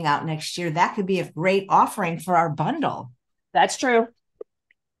bundle coming out next year. That could be a great offering for our bundle. That's true.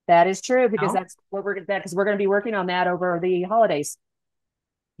 That is true, because that's what we're going to be working on that over the holidays.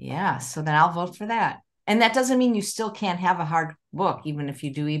 Yeah, so then I'll vote for that. And that doesn't mean you still can't have a hard book, even if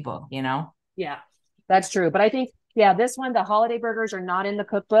you do ebook. Yeah, that's true. But I think, this one, the holiday burgers are not in the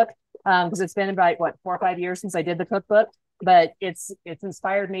cookbook, because it's been about 4 or 5 years since I did the cookbook. But it's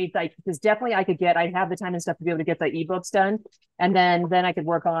inspired me, like, because definitely I'd have the time and stuff to be able to get the ebooks done, and then I could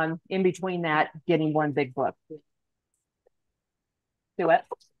work on, in between that, getting one big book. Do it.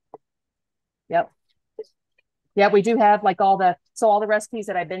 Yep. Yeah, we do have like all the recipes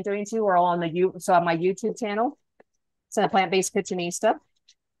that I've been doing too are all on on my YouTube channel. It's a plant-based kitchenista.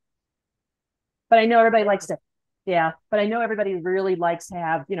 But I know everybody likes to, but I know everybody really likes to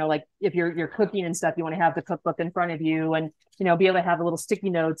have, like if you're cooking and stuff, you want to have the cookbook in front of you, and, be able to have a little sticky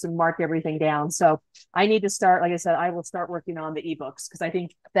notes and mark everything down. So I need to start, like I said, I will start working on the ebooks, because I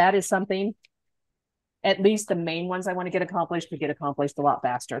think that is something, at least the main ones I want to get accomplished a lot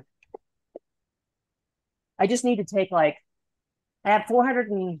faster. I just need to take I have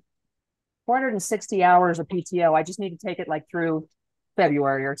 460 hours of PTO. I just need to take it through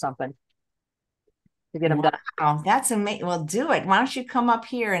February or something to get them done. Oh, that's amazing. Well, do it. Why don't you come up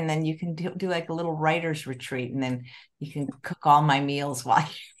here, and then you can do like a little writer's retreat, and then you can cook all my meals while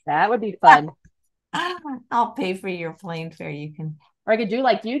that would be fun. I'll pay for your plane fare. You can. Or I could do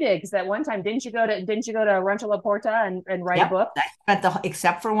like you did, because that one time, didn't you go to Rancho La Porta and write a book?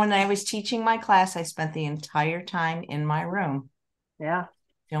 Except for when I was teaching my class, I spent the entire time in my room. Yeah.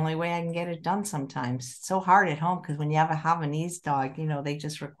 The only way I can get it done sometimes. It's so hard at home, because when you have a Havanese dog, they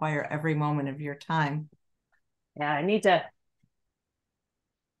just require every moment of your time. Yeah, I need to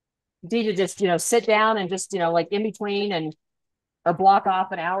just, sit down and just, like in between, or block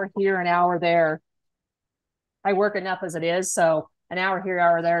off an hour here, an hour there. I work enough as it is, so an hour here,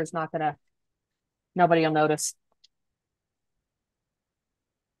 hour there is nobody will notice.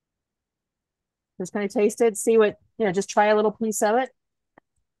 Just kind of taste it, see what, just try a little piece of it.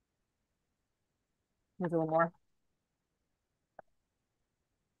 There's a little more.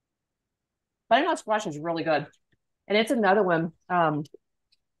 Butternut squash is really good. And it's another one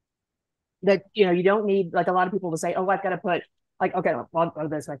that, you don't need, like a lot of people will say, oh, I've got to put, like, okay, I'll go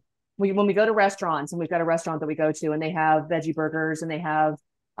this way. When we go to restaurants, and we've got a restaurant that we go to, and they have veggie burgers, and they have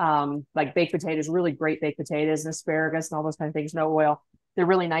like baked potatoes, really great baked potatoes and asparagus and all those kind of things, no oil. They're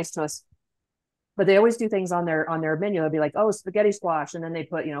really nice to us. But they always do things on their menu. They'll be like, oh, spaghetti squash, and then they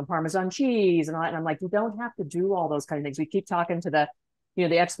put, Parmesan cheese and all that. And I'm like, you don't have to do all those kind of things. We keep talking to the,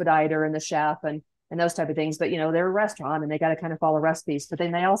 the expediter and the chef and those type of things. But they're a restaurant, and they got to kind of follow recipes. But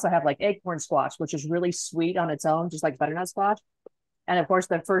then they also have like acorn squash, which is really sweet on its own, just like butternut squash. And of course,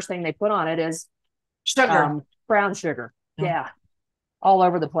 the first thing they put on it is sugar, brown sugar. Yeah, all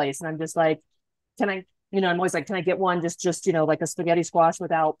over the place. And I'm just like, can I? I'm always like, can I get one just like a spaghetti squash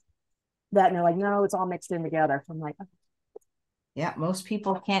without that? And they're like, no, it's all mixed in together. I'm like, yeah, most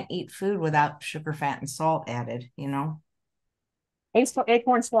people can't eat food without sugar, fat, and salt added.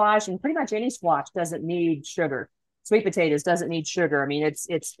 Acorn squash, and pretty much any squash doesn't need sugar. Sweet potatoes doesn't need sugar. I mean,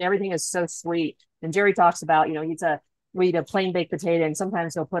 it's everything is so sweet. And Jerry talks about, we eat a plain baked potato, and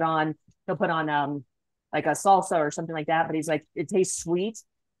sometimes he'll put on like a salsa or something like that. But he's like, it tastes sweet,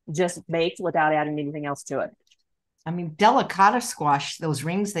 just baked without adding anything else to it. I mean, delicata squash, those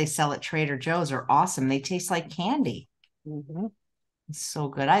rings they sell at Trader Joe's are awesome. They taste like candy. Mm-hmm. It's so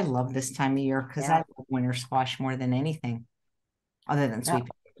good. I love this time of year because I Yeah. love winter squash more than anything, other than Yeah. sweet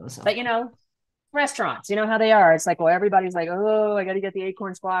potatoes. But restaurants, you know how they are. It's like, well, everybody's like, oh, I got to get the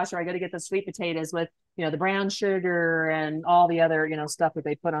acorn squash, or I got to get the sweet potatoes with, the brown sugar and all the other, stuff that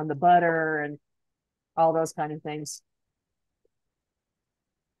they put on the butter and all those kind of things.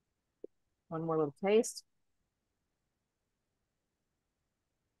 One more little taste.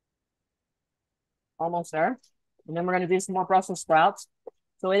 Almost there. And then we're going to do some more Brussels sprouts.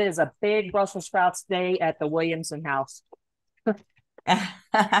 So it is a big Brussels sprouts day at the Williamson house.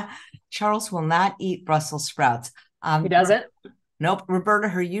 Charles will not eat Brussels sprouts. He doesn't? Nope. Roberta,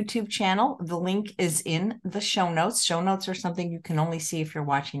 her YouTube channel, the link is in the show notes. Show notes are something you can only see if you're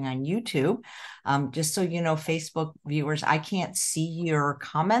watching on YouTube. Just so you know, Facebook viewers, I can't see your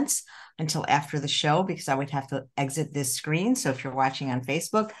comments until after the show because I would have to exit this screen. So if you're watching on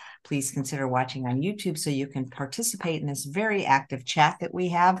Facebook, please consider watching on YouTube so you can participate in this very active chat that we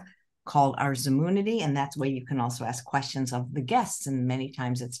have called our Zoomunity, and that's where you can also ask questions of the guests, and many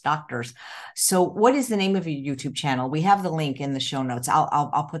times it's doctors. So what is the name of your YouTube channel? We have the link in the show notes.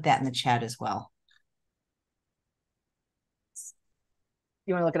 I'll put that in the chat as well.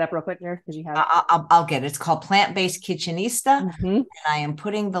 You want to look it up real quick there? Because you have I'll get it. It's called Plant-Based Kitchenista. Mm-hmm. And I am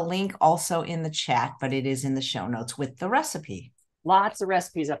putting the link also in the chat, but it is in the show notes with the recipe. Lots of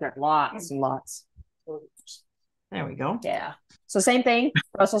recipes up there. Lots and lots. There we go. Yeah. So same thing,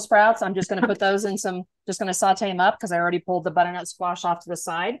 Brussels sprouts. I'm just going to put those in just going to saute them up because I already pulled the butternut squash off to the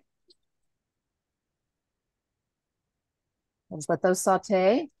side. I'll just let those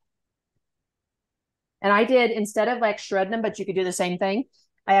saute. And I did, instead of like shredding them, but you could do the same thing,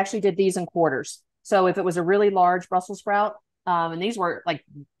 I actually did these in quarters. So if it was a really large Brussels sprout, and these were like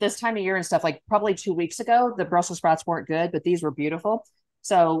this time of year and stuff, like probably 2 weeks ago, the Brussels sprouts weren't good, but these were beautiful.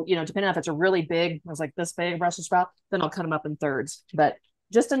 So, depending on if it's a really big, it was like this big Brussels sprout, then I'll cut them up in thirds, but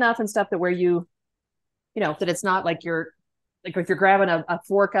just enough and stuff that where that it's not like like if you're grabbing a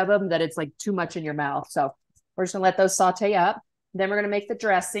fork of them, that it's like too much in your mouth. So we're just gonna let those saute up. Then we're gonna make the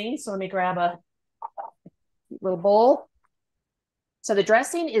dressing. So let me grab a little bowl. So the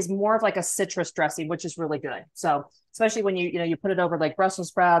dressing is more of like a citrus dressing, which is really good. So especially when you put it over like Brussels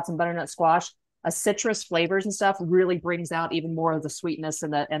sprouts and butternut squash, a citrus flavors and stuff really brings out even more of the sweetness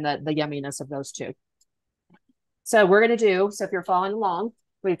and the yumminess of those two. So we're going to do, so if you're following along,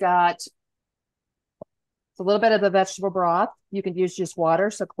 we've got a little bit of the vegetable broth. You can use just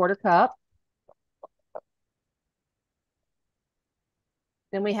water, so 1/4 cup.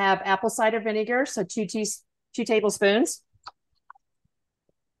 Then we have apple cider vinegar, so 2 tablespoons.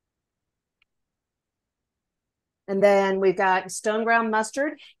 And then we've got stone ground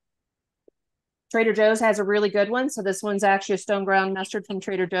mustard. Trader Joe's has a really good one. So this one's actually a stone ground mustard from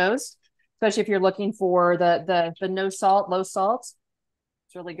Trader Joe's, especially if you're looking for the no salt, low salt.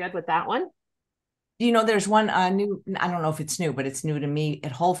 It's really good with that one. There's one new, I don't know if it's new, but it's new to me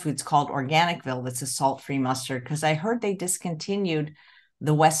at Whole Foods called Organicville. That's a salt-free mustard because I heard they discontinued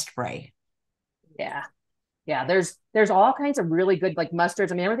the West Spray. Yeah. Yeah. There's all kinds of really good like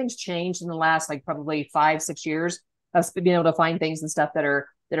mustards. I mean, everything's changed in the last like probably 5-6 years of being able to find things and stuff that are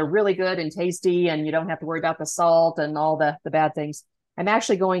really good and tasty, and you don't have to worry about the salt and all the bad things. I'm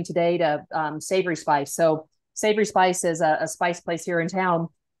actually going today to Savory Spice. So Savory Spice is a spice place here in town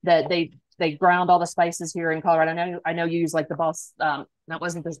that they ground all the spices here in Colorado. I know you use like the Boss, that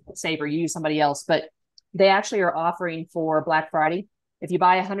wasn't the Savory, you use somebody else, but they actually are offering for Black Friday. If you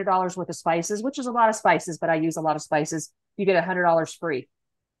buy $100 worth of spices, which is a lot of spices, but I use a lot of spices, you get $100 free.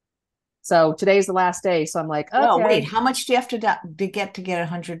 So today's the last day. So I'm like, okay. Oh, wait, how much do you have to get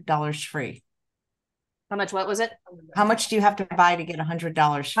 $100 free? How much? What was it? How much do you have to buy to get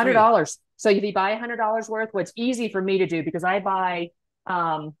 $100 free? $100. So if you buy $100 worth, what's easy for me to do, because I buy,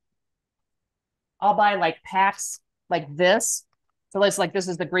 I'll buy like packs like this. So it's like, this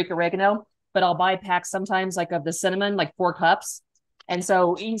is the Greek oregano, but I'll buy packs sometimes like of the cinnamon, like 4 cups. And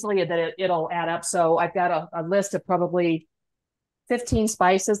so easily that it'll add up. So I've got a list of probably 15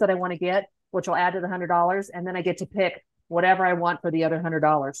 spices that I want to get, which will add to the $100. And then I get to pick whatever I want for the other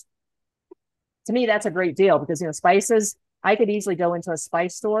 $100. To me, that's a great deal because, spices, I could easily go into a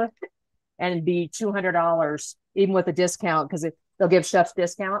spice store and be $200, even with a discount, because they'll give chefs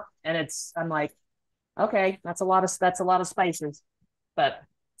discount. And I'm like, okay, that's a lot of spices, but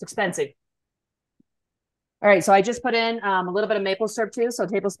it's expensive. All right, so I just put in a little bit of maple syrup too. So a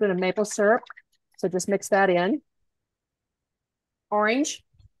tablespoon of maple syrup. So just mix that in. Orange.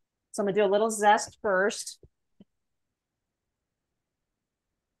 So I'm gonna do a little zest first.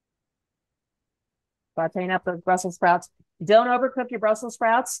 Sauteing up the Brussels sprouts. Don't overcook your Brussels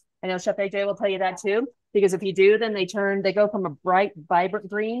sprouts. I know Chef AJ will tell you that too, because if you do, then they go from a bright, vibrant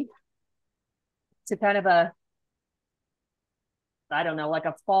green to kind of a, I don't know, like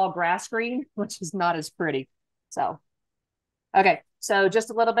a fall grass green, which is not as pretty. So, okay. So just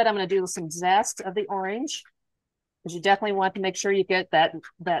a little bit, I'm going to do some zest of the orange, because you definitely want to make sure you get that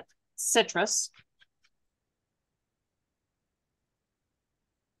citrus.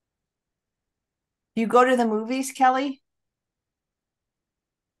 Do you go to the movies, Kelley?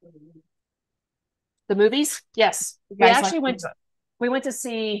 The movies? Yes. We actually went to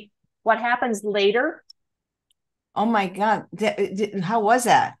see What Happens Later. Oh my God. How was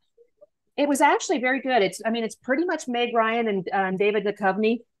that? It was actually very good. It's pretty much Meg Ryan and David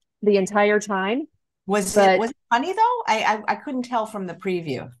Duchovny the entire time. Was it funny though? I couldn't tell from the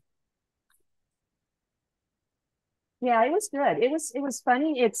preview. Yeah, it was good. It was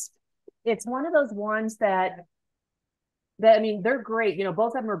funny. It's one of those ones that I mean, they're great. You know,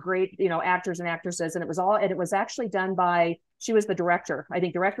 both of them are great, you know, actors and actresses. And it was actually done by, she was the director, I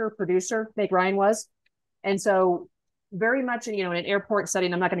think director, producer, Meg Ryan was. And so very much, you know, in an airport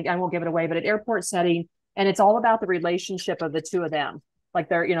setting, I won't give it away, but an airport setting. And it's all about the relationship of the two of them, like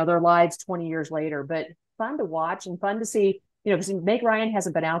their lives 20 years later, but fun to watch and fun to see, you know, because Meg Ryan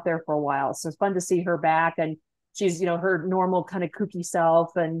hasn't been out there for a while. So it's fun to see her back, and she's, you know, her normal kind of kooky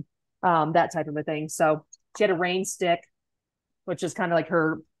self and that type of a thing. So she had a rain stick, which is kind of like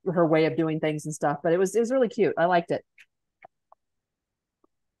her way of doing things and stuff. But it was really cute. I liked it.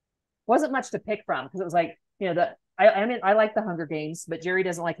 Wasn't much to pick from, because it was like, you know, I like the Hunger Games, but Jerry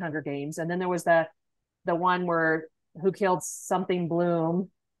doesn't like Hunger Games. And then there was the one where Who Killed Something Bloom.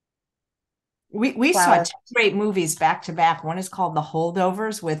 We saw two great movies back to back. One is called The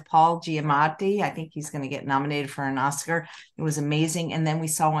Holdovers with Paul Giamatti. I think he's going to get nominated for an Oscar. It was amazing. And then we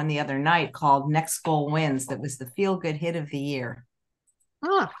saw one the other night called Next Goal Wins. That was the feel-good hit of the year.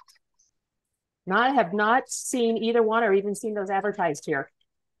 I have not seen either one or even seen those advertised here.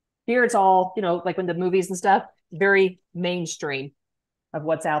 Here it's all, you know, like when the movies and stuff, very mainstream of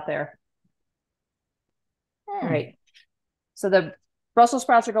what's out there. All right. So the Brussels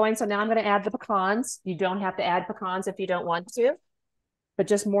sprouts are going. So now I'm going to add the pecans. You don't have to add pecans if you don't want to, but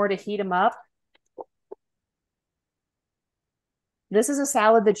just more to heat them up. This is a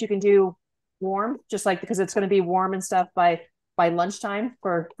salad that you can do warm, just like, because it's going to be warm and stuff by lunchtime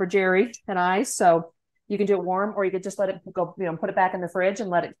for Jerry and I. So you can do it warm, or you could just let it go, you know, put it back in the fridge and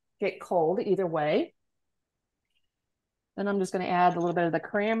let it get cold either way. Then I'm just going to add a little bit of the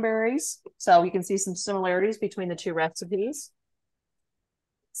cranberries. So you can see some similarities between the two recipes.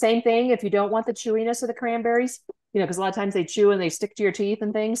 Same thing, if you don't want the chewiness of the cranberries, you know, because a lot of times they chew and they stick to your teeth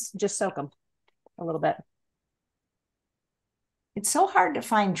and things, just soak them a little bit. It's so hard to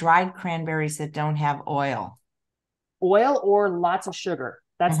find dried cranberries that don't have oil. Oil or lots of sugar.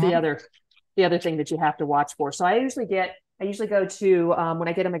 That's the other thing that you have to watch for. So I usually go to, when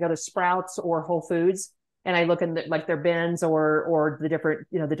I get them, I go to Sprouts or Whole Foods, and I look in like their bins or the different,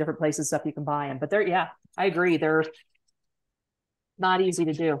 you know, the different places stuff you can buy them. But I agree. They're not easy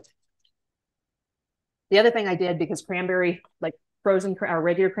to do. The other thing I did, because cranberry, like frozen or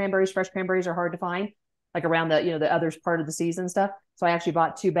regular cranberries, fresh cranberries are hard to find, like around the, you know, the other part of the season stuff. So I actually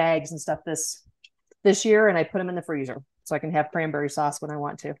bought 2 bags and stuff this year, and I put them in the freezer so I can have cranberry sauce when I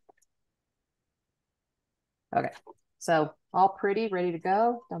want to. Okay. So all pretty, ready to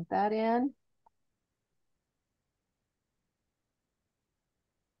go. Dump that in.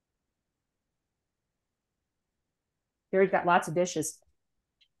 Here we've got lots of dishes.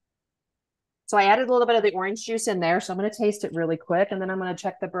 So I added a little bit of the orange juice in there. So I'm going to taste it really quick, and then I'm going to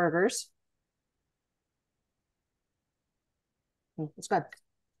check the burgers. It's good.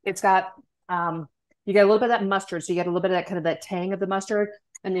 It's got, you get a little bit of that mustard. So you get a little bit of that kind of that tang of the mustard,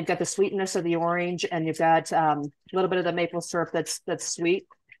 and you've got the sweetness of the orange, and you've got a little bit of the maple syrup that's sweet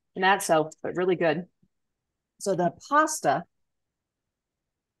and that, but really good. So the pasta,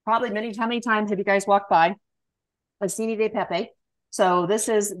 probably how many times have you guys walked by Lasagne di Pepe? So this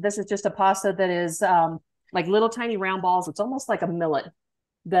is just a pasta that is like little tiny round balls. It's almost like a millet,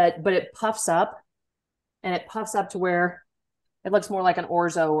 but it puffs up, and it puffs up to where it looks more like an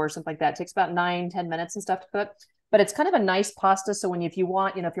orzo or something like that. It takes about 9-10 minutes and stuff to cook, but it's kind of a nice pasta. So if you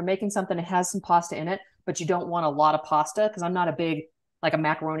want, you know, if you're making something that has some pasta in it, but you don't want a lot of pasta, because I'm not a big, like a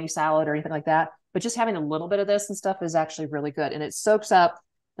macaroni salad or anything like that, but just having a little bit of this and stuff is actually really good. And it soaks up,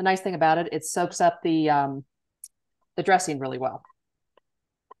 the nice thing about it, it soaks up the dressing really well.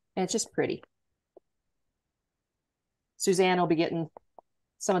 And it's just pretty. Suzanne will be getting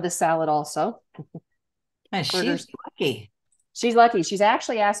some of this salad also. And she's lucky. She's lucky. She's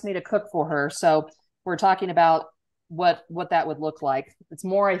actually asked me to cook for her. So we're talking about what that would look like. It's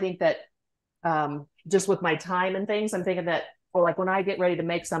more, I think that just with my time and things, I'm thinking that, well, like when I get ready to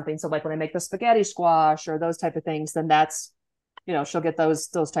make something, so like when I make the spaghetti squash or those type of things, then that's, you know, she'll get those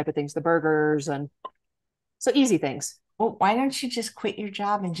type of things, the burgers, and so easy things. Well, why don't you just quit your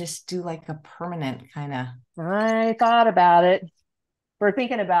job and just do like a permanent kind of? I thought about it. We're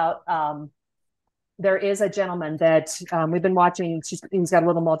thinking about there is a gentleman that we've been watching. He's got a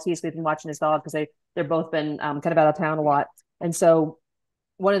little Maltese. We've been watching his dog because they're both been kind of out of town a lot. And so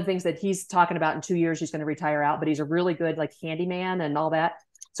one of the things that he's talking about in 2 years, he's going to retire out, but he's a really good like handyman and all that.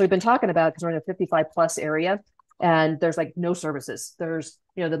 So we've been talking about, because we're in a 55 plus area and there's like no services. There's,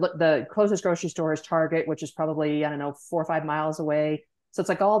 you know, the closest grocery store is Target, which is probably, I don't know, 4 or 5 miles away. So it's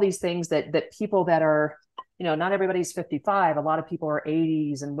like all these things that people that are, you know, not everybody's 55. A lot of people are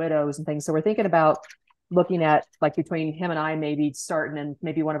 80s and widows and things. So we're thinking about looking at like between him and I, maybe starting, and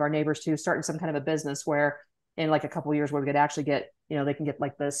maybe one of our neighbors too, starting some kind of a business where in like a couple of years where we could actually get, you know, they can get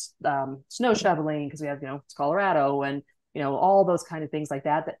like this snow shoveling, because we have, you know, it's Colorado, and, you know, all those kind of things like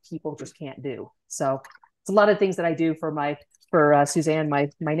that people just can't do. So it's a lot of things that I do for Suzanne, my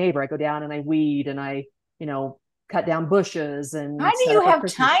neighbor. I go down and I weed and I, you know, cut down bushes. And how do you have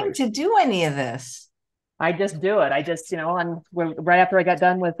time to do any of this? I just do it. I just, you know, and right after I got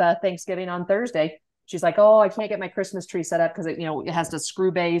done with Thanksgiving on Thursday, she's like, oh, I can't get my Christmas tree set up because it, you know, it has to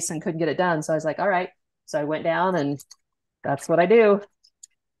screw base and couldn't get it done. So I was like, all right. So I went down and that's what I do.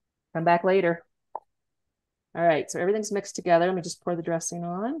 Come back later. All right. So everything's mixed together. Let me just pour the dressing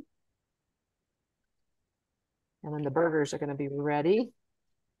on. And then the burgers are going to be ready.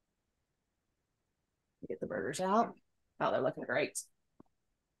 Get the burgers out. Oh, they're looking great.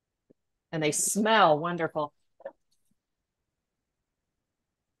 And they smell wonderful.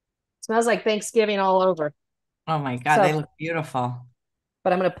 Smells like Thanksgiving all over. Oh my God, so, they look beautiful.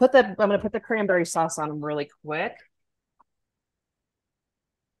 But I'm gonna put the cranberry sauce on them really quick.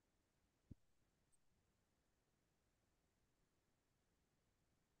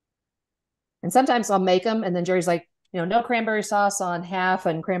 And sometimes I'll make them, and then Jerry's like, you know, no cranberry sauce on half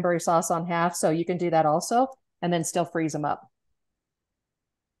and cranberry sauce on half. So you can do that also, and then still freeze them up.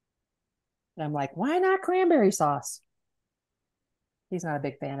 And I'm like, why not cranberry sauce? He's not a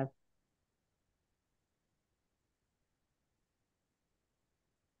big fan of.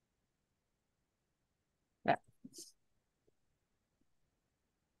 Yeah.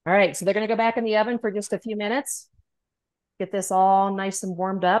 All right, so they're going to go back in the oven for just a few minutes. Get this all nice and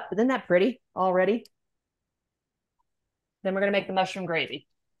warmed up. Isn't that pretty already? Then we're going to make the mushroom gravy.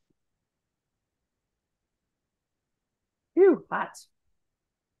 Phew, hot.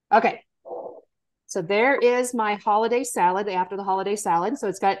 Okay. So there is my holiday salad, after the holiday salad. So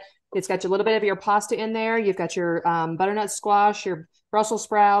it's got a little bit of your pasta in there. You've got your butternut squash, your Brussels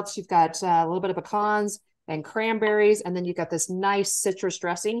sprouts. You've got a little bit of pecans and cranberries. And then you've got this nice citrus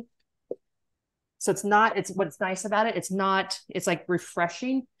dressing. So what's nice about it. It's like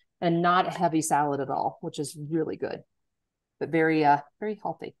refreshing and not a heavy salad at all, which is really good, but very, very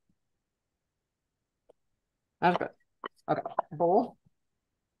healthy. That's good. Okay, bowl.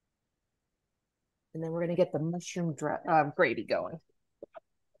 And then we're going to get the mushroom gravy going.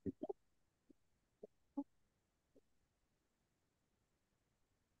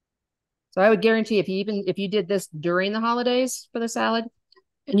 So I would guarantee if you did this during the holidays for the salad,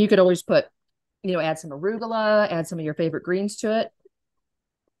 and you could always put, you know, add some arugula, add some of your favorite greens to it,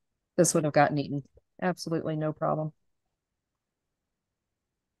 this would have gotten eaten. Absolutely no problem.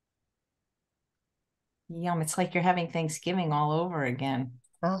 Yum. It's like you're having Thanksgiving all over again.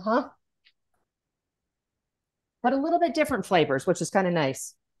 Uh-huh. But a little bit different flavors, which is kind of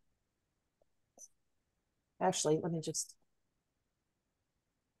nice. Actually, let me just.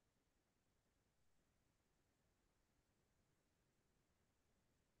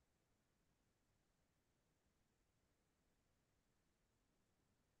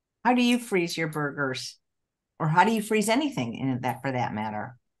 How do you freeze your burgers? Or how do you freeze anything in that, for that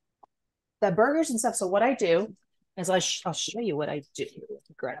matter? The burgers and stuff. So what I do is I'll show you what I do.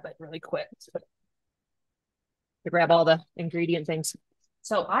 Grab it really quick to grab all the ingredient things.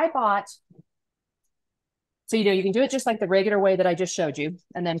 So you know, you can do it just like the regular way that I just showed you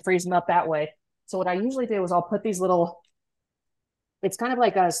and then freeze them up that way. So what I usually do is I'll put these little, it's kind of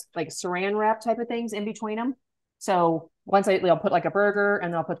like saran wrap type of things in between them. So once I'll put like a burger,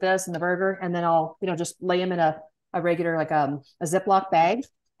 and then I'll put this in the burger, and then I'll, you know, just lay them in a regular, like a Ziploc bag,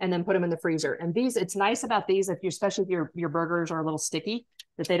 and then put them in the freezer. And these, it's nice about these, especially if your burgers are a little sticky,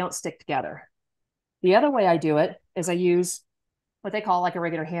 that they don't stick together. The other way I do it is I use what they call like a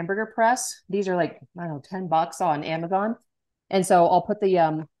regular hamburger press. These are like, I don't know, $10 on Amazon. And so I'll put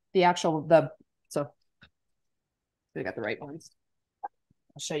so we got the right ones.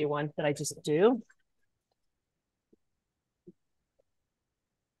 I'll show you one that I just do.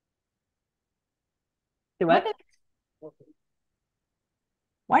 Do what?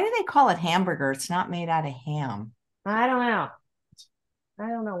 Why do they call it hamburger? It's not made out of ham. I don't know. I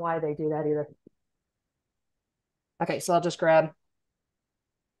don't know why they do that either. Okay, so I'll just grab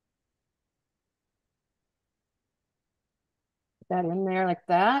that in there like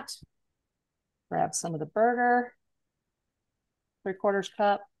that. Grab some of the burger, 3/4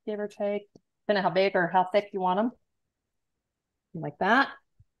 cup, give or take, depending on how big or how thick you want them. Like that.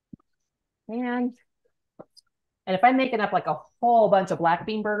 And if I'm making up like a whole bunch of black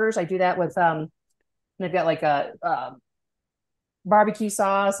bean burgers, I do that with they've got like a barbecue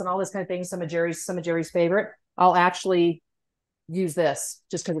sauce and all this kind of thing. Some of Jerry's favorite. I'll actually use this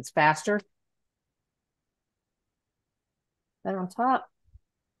just because it's faster. Then on top,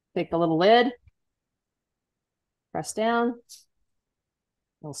 take the little lid, press down,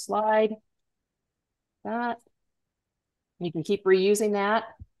 little slide, that. You can keep reusing that.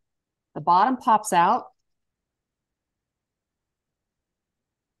 The bottom pops out.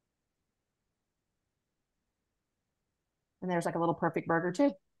 And there's like a little perfect burger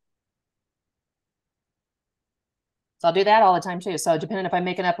too. So I'll do that all the time too. So depending if I'm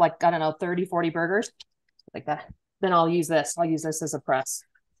making up like, I don't know, 30, 40 burgers like that, then I'll use this. I'll use this as a press.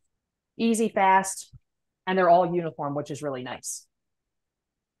 Easy, fast, and they're all uniform, which is really nice.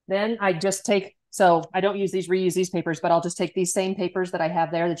 Then I just take, so I don't reuse these papers, but I'll just take these same papers that I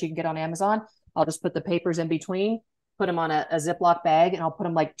have there that you can get on Amazon. I'll just put the papers in between, put them on a Ziploc bag, and I'll put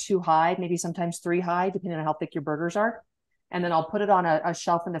them like 2 high, maybe sometimes 3 high, depending on how thick your burgers are. And then I'll put it on a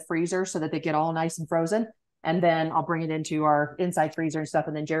shelf in the freezer so that they get all nice and frozen. And then I'll bring it into our inside freezer and stuff.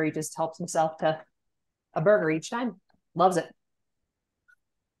 And then Jerry just helps himself to a burger each time. Loves it.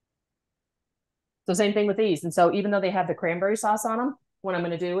 So same thing with these. And so even though they have the cranberry sauce on them, what I'm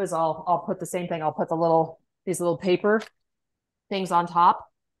going to do is I'll put the same thing. I'll put these little paper things on top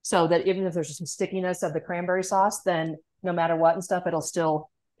so that even if there's some stickiness of the cranberry sauce, then no matter what and stuff, it'd still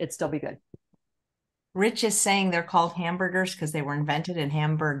be good. Rich is saying they're called hamburgers because they were invented in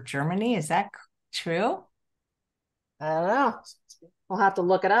Hamburg, Germany. Is that true? I don't know. We'll have to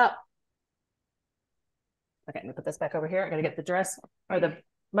look it up. Okay, I'm gonna put this back over here. I gotta get the dress or the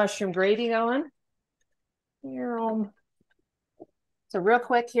mushroom gravy going. Here, so real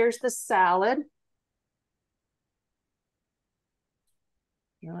quick, here's the salad.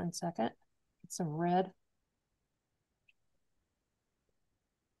 Here, 1 second. Get some red.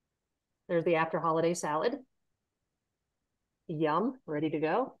 There's the after holiday salad. Yum, ready to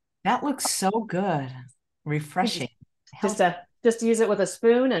go. That looks so good. Refreshing. Just use it with a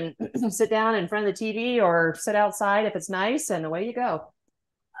spoon and sit down in front of the TV or sit outside if it's nice, and away you go.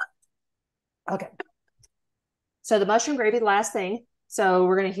 Okay. So the mushroom gravy, last thing. So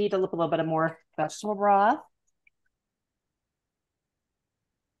we're going to heat up a little bit of more vegetable broth.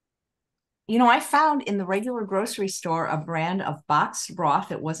 You know, I found in the regular grocery store a brand of boxed broth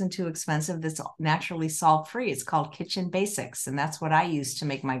that wasn't too expensive that's naturally salt-free. It's called Kitchen Basics, and that's what I use to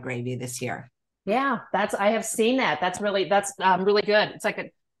make my gravy this year. Yeah, I have seen that. That's really good. It's like a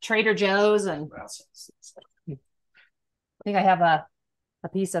Trader Joe's, and I think I have a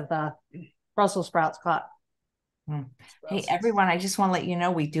piece of the Brussels sprouts caught. Hey, everyone, I just want to let you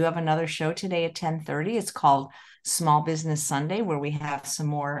know we do have another show today at 10:30. It's called Small Business Sunday, where we have some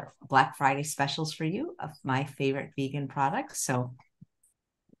more Black Friday specials for you of my favorite vegan products. So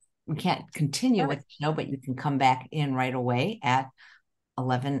we can't continue with the show, but you can come back in right away at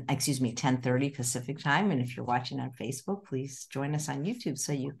 10:30 Pacific time. And if you're watching on Facebook, please join us on YouTube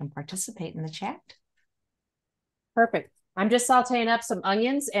so you can participate in the chat. Perfect. I'm just sauteing up some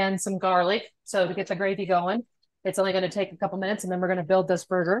onions and some garlic. So to get the gravy going, it's only going to take a couple minutes, and then we're going to build this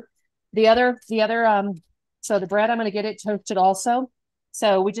burger. So the bread, I'm going to get it toasted also.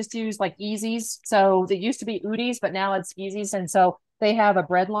 So we just use like Easies. So they used to be Udis, but now it's Easies. And so they have a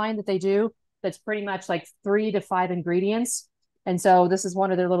bread line that they do that's pretty much like 3 to 5 ingredients. And so this is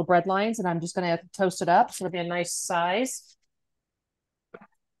one of their little bread lines, and I'm just going to toast it up. So it'll be a nice size.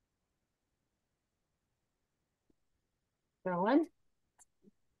 Going.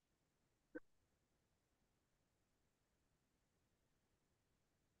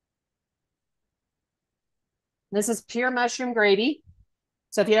 This is pure mushroom gravy.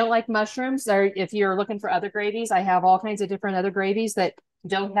 So if you don't like mushrooms, or if you're looking for other gravies, I have all kinds of different other gravies that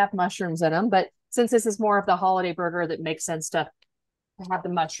don't have mushrooms in them. But since this is more of the holiday burger, that makes sense to have the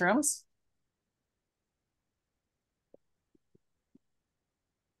mushrooms.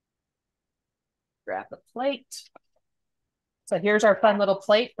 Grab the plate. So here's our fun little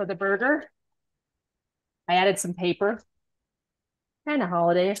plate for the burger. I added some paper. Kind of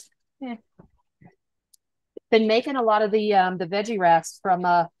holiday. Yeah. Been making a lot of the veggie wraps from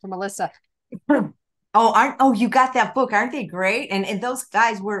Melissa. Oh, you got that book. Aren't they great? And those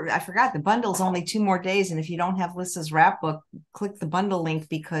guys were, I forgot, the bundle's only 2 more days. And if you don't have Lissa's wrap book, click the bundle link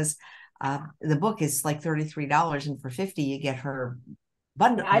because the book is like $33, and for 50 you get her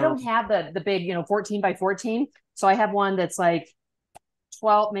bundle. I don't have the big, 14 by 14. So I have one that's like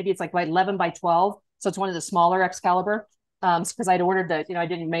 12, maybe it's like 11 by 12. So it's one of the smaller Excalibur. Because I'd ordered I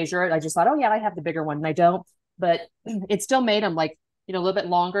didn't measure it. I just thought, oh yeah, I have the bigger one, and I don't. But it still made them like, a little bit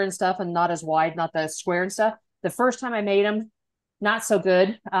longer and stuff, and not as wide, not the square and stuff. The first time I made them, not so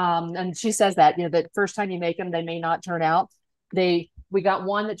good. And she says that, the first time you make them, they may not turn out. We got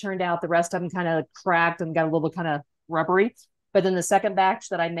one that turned out, the rest of them kind of cracked and got a little kind of rubbery. But then the second batch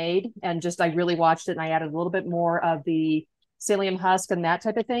that I made, and I really watched it, and I added a little bit more of the psyllium husk and that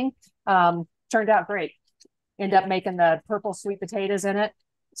type of thing, turned out great. End up making the purple sweet potatoes in it.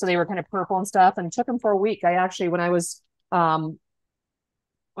 So they were kind of purple and stuff, and took them for a week. I actually, when I was up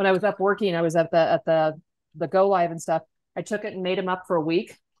working, I was at the go live and stuff. I took it and made them up for a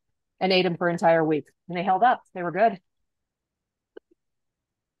week and ate them for an entire week, and they held up. They were good.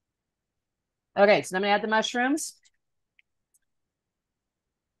 Okay, so I'm gonna add the mushrooms.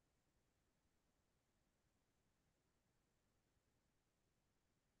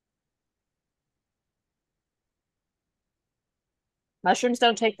 Mushrooms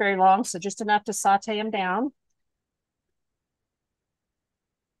don't take very long, so just enough to saute them down.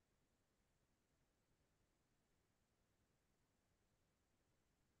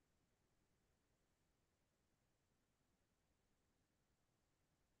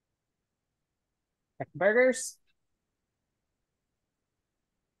 Burgers,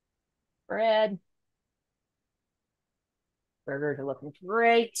 bread. Burgers are looking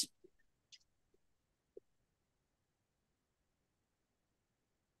great.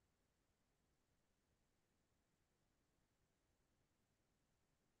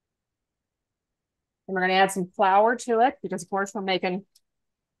 And we're going to add some flour to it because, of course, we're making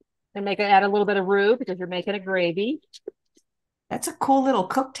add a little bit of roux because you're making a gravy. That's a cool little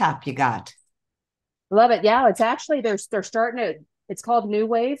cooktop you got. Love it. Yeah, it's actually they're starting to. It's called New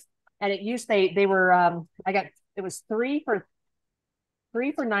Wave, and they were it was three for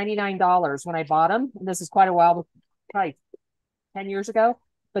 $99 when I bought them. And this is quite a while, probably 10 years ago,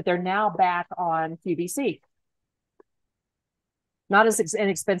 but they're now back on QVC. Not as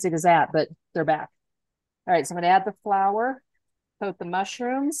inexpensive as that, but they're back. All right, so I'm going to add the flour, coat the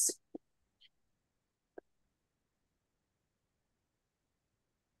mushrooms.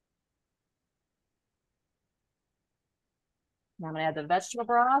 Now I'm going to add the vegetable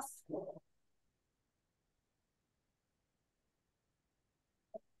broth.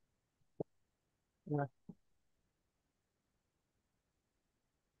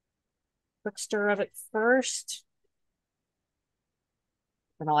 Quick stir of it first.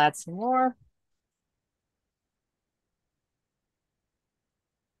 Then I'll add some more.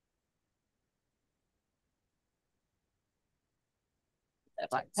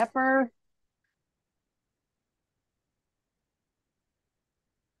 Black pepper.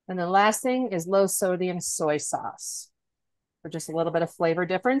 And the last thing is low sodium soy sauce for just a little bit of flavor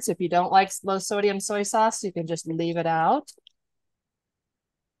difference. If you don't like low sodium soy sauce, you can just leave it out.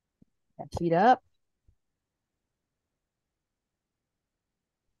 Heat up.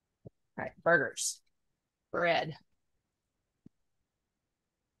 All right, burgers, bread.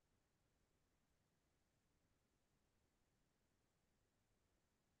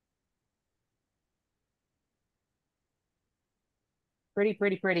 Pretty,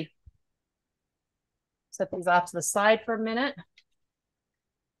 pretty, pretty. Set these off to the side for a minute.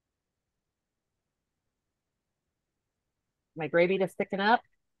 My gravy to thicken up.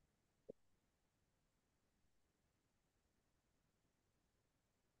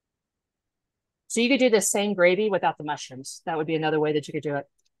 So you could do the same gravy without the mushrooms. That would be another way that you could do it.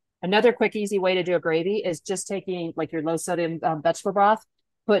 Another quick, easy way to do a gravy is just taking like your low sodium vegetable broth,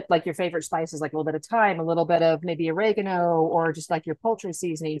 put like your favorite spices, like a little bit of thyme, a little bit of maybe oregano, or just like your poultry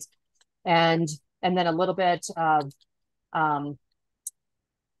seasonings, and then a little bit of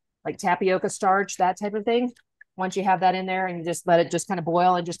like tapioca starch, that type of thing. Once you have that in there and you just let it just kind of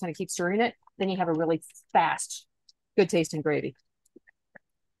boil and just kind of keep stirring it, then you have a really fast, good tasting gravy.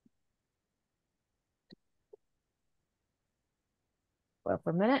 Boil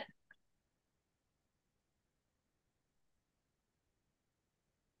for a minute.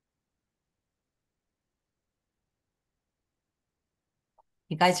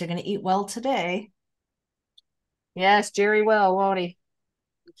 guys are going to eat well today. Yes, Jerry will, won't he?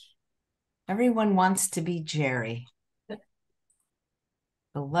 Everyone wants to be Jerry,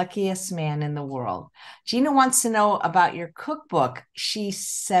 the luckiest man in the world. Gina wants to know about your cookbook. She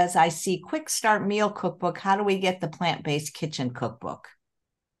says, I see Quick Start Meal Cookbook. How do we get the plant-based kitchen cookbook?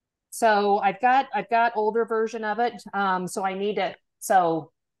 So I've got older version of it. So I need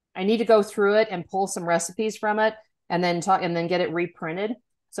to go through it and pull some recipes from it and then get it reprinted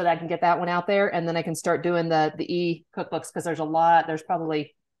so that I can get that one out there. And then I can start doing the e-cookbooks because there's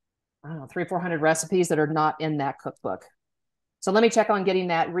probably, I don't know, 300-400 recipes that are not in that cookbook. So let me check on getting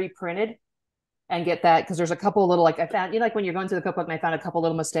that reprinted and get that, because there's a couple of little, like I found, like when you're going through the cookbook and I found a couple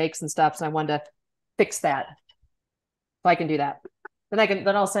little mistakes and stuff. So I wanted to fix that. So I can do that.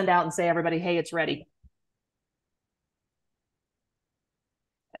 Then I'll send out and say, everybody, hey, it's ready.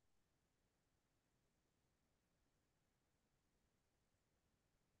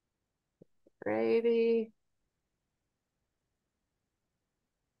 Gravy.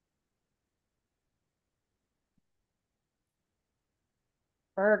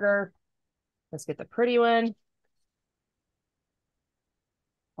 Burger. Let's get the pretty one.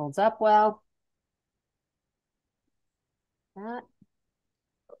 Holds up well. That.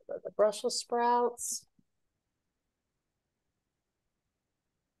 The Brussels sprouts.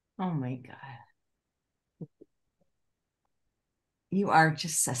 Oh my God. You are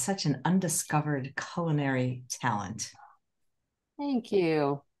just such an undiscovered culinary talent. Thank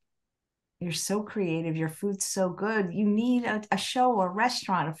you. You're so creative. Your food's so good. You need a show, a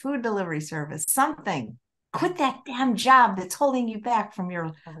restaurant, a food delivery service, something. Quit that damn job that's holding you back from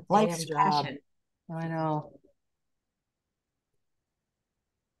your life's passion. I know.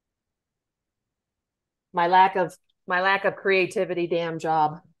 My lack of creativity, damn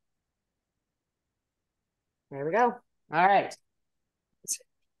job. There we go. All right.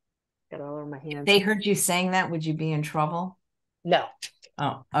 Got all over my hands. If they heard you saying that, would you be in trouble? No.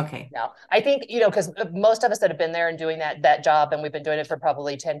 Oh, okay. No, I think, because most of us that have been there and doing that job, and we've been doing it for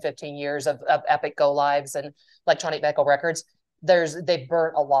probably 10, 15 years of epic go lives and electronic medical records, they've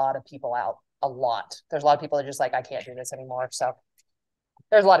burnt a lot of people out, a lot. There's a lot of people that are just like, I can't do this anymore. So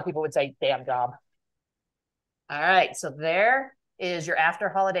there's a lot of people would say, damn job. All right. So there is your after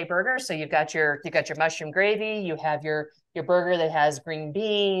holiday burger. So you've got your mushroom gravy. You have your burger that has green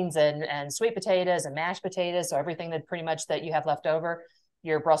beans and sweet potatoes and mashed potatoes. So everything that pretty much that you have left over.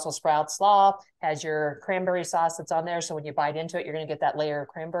 Your Brussels sprout slaw has your cranberry sauce that's on there. So when you bite into it, you're going to get that layer of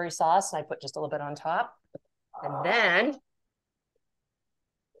cranberry sauce. And I put just a little bit on top. And then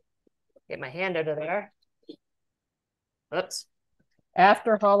get my hand under there. Oops.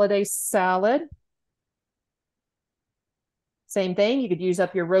 After holiday salad. Same thing. You could use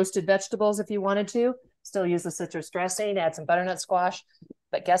up your roasted vegetables if you wanted to. Still use the citrus dressing, add some butternut squash.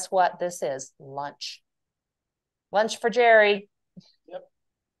 But guess what? This is lunch. Lunch for Jerry. Yep.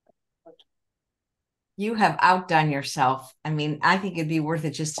 You have outdone yourself. I mean, I think it'd be worth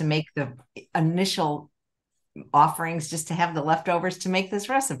it just to make the initial offerings, just to have the leftovers to make this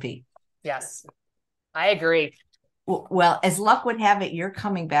recipe. Yes, I agree. Well, as luck would have it, you're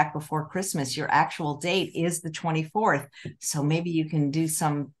coming back before Christmas. Your actual date is the 24th. So maybe you can do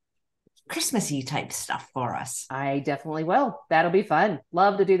some Christmassy type stuff for us. I definitely will. That'll be fun.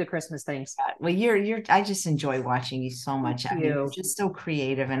 Love to do the Christmas things. Well, I just enjoy watching you so much. I mean, you're just so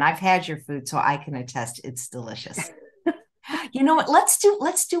creative, and I've had your food, so I can attest it's delicious. You know what? Let's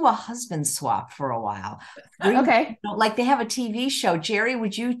do a husband swap for a while. Okay. Like they have a TV show. Jerry,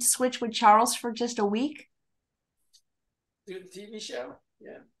 would you switch with Charles for just a week? Do the TV show?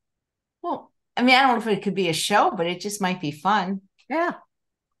 Yeah. Well, I mean, I don't know if it could be a show, but it just might be fun. Yeah.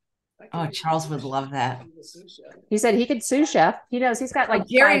 Oh, Charles would love that. He said he could sous chef. He knows he's got like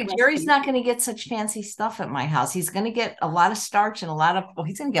Jerry's not going to get such fancy stuff at my house. He's going to get a lot of starch and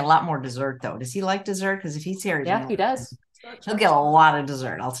he's going to get a lot more dessert though. Does he like dessert? Because if he's here, he does. He'll get a lot of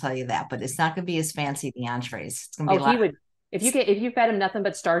dessert. I'll tell you that, but it's not going to be as fancy the entrees. It's going to be he would. If you fed him nothing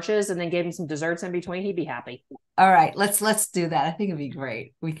but starches and then gave him some desserts in between, he'd be happy. All right, let's do that. I think it'd be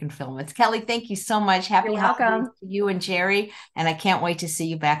great. We can film it. Kelley, thank you so much. Happy holidays to you and Jerry, and I can't wait to see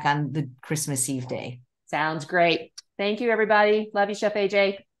you back on the Christmas Eve day. Sounds great. Thank you, everybody. Love you, Chef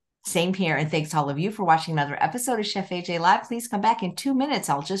AJ. Same here, and thanks to all of you for watching another episode of Chef AJ Live. Please come back in 2 minutes.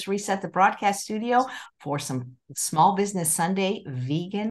 I'll just reset the broadcast studio for some Small Business Sunday vegan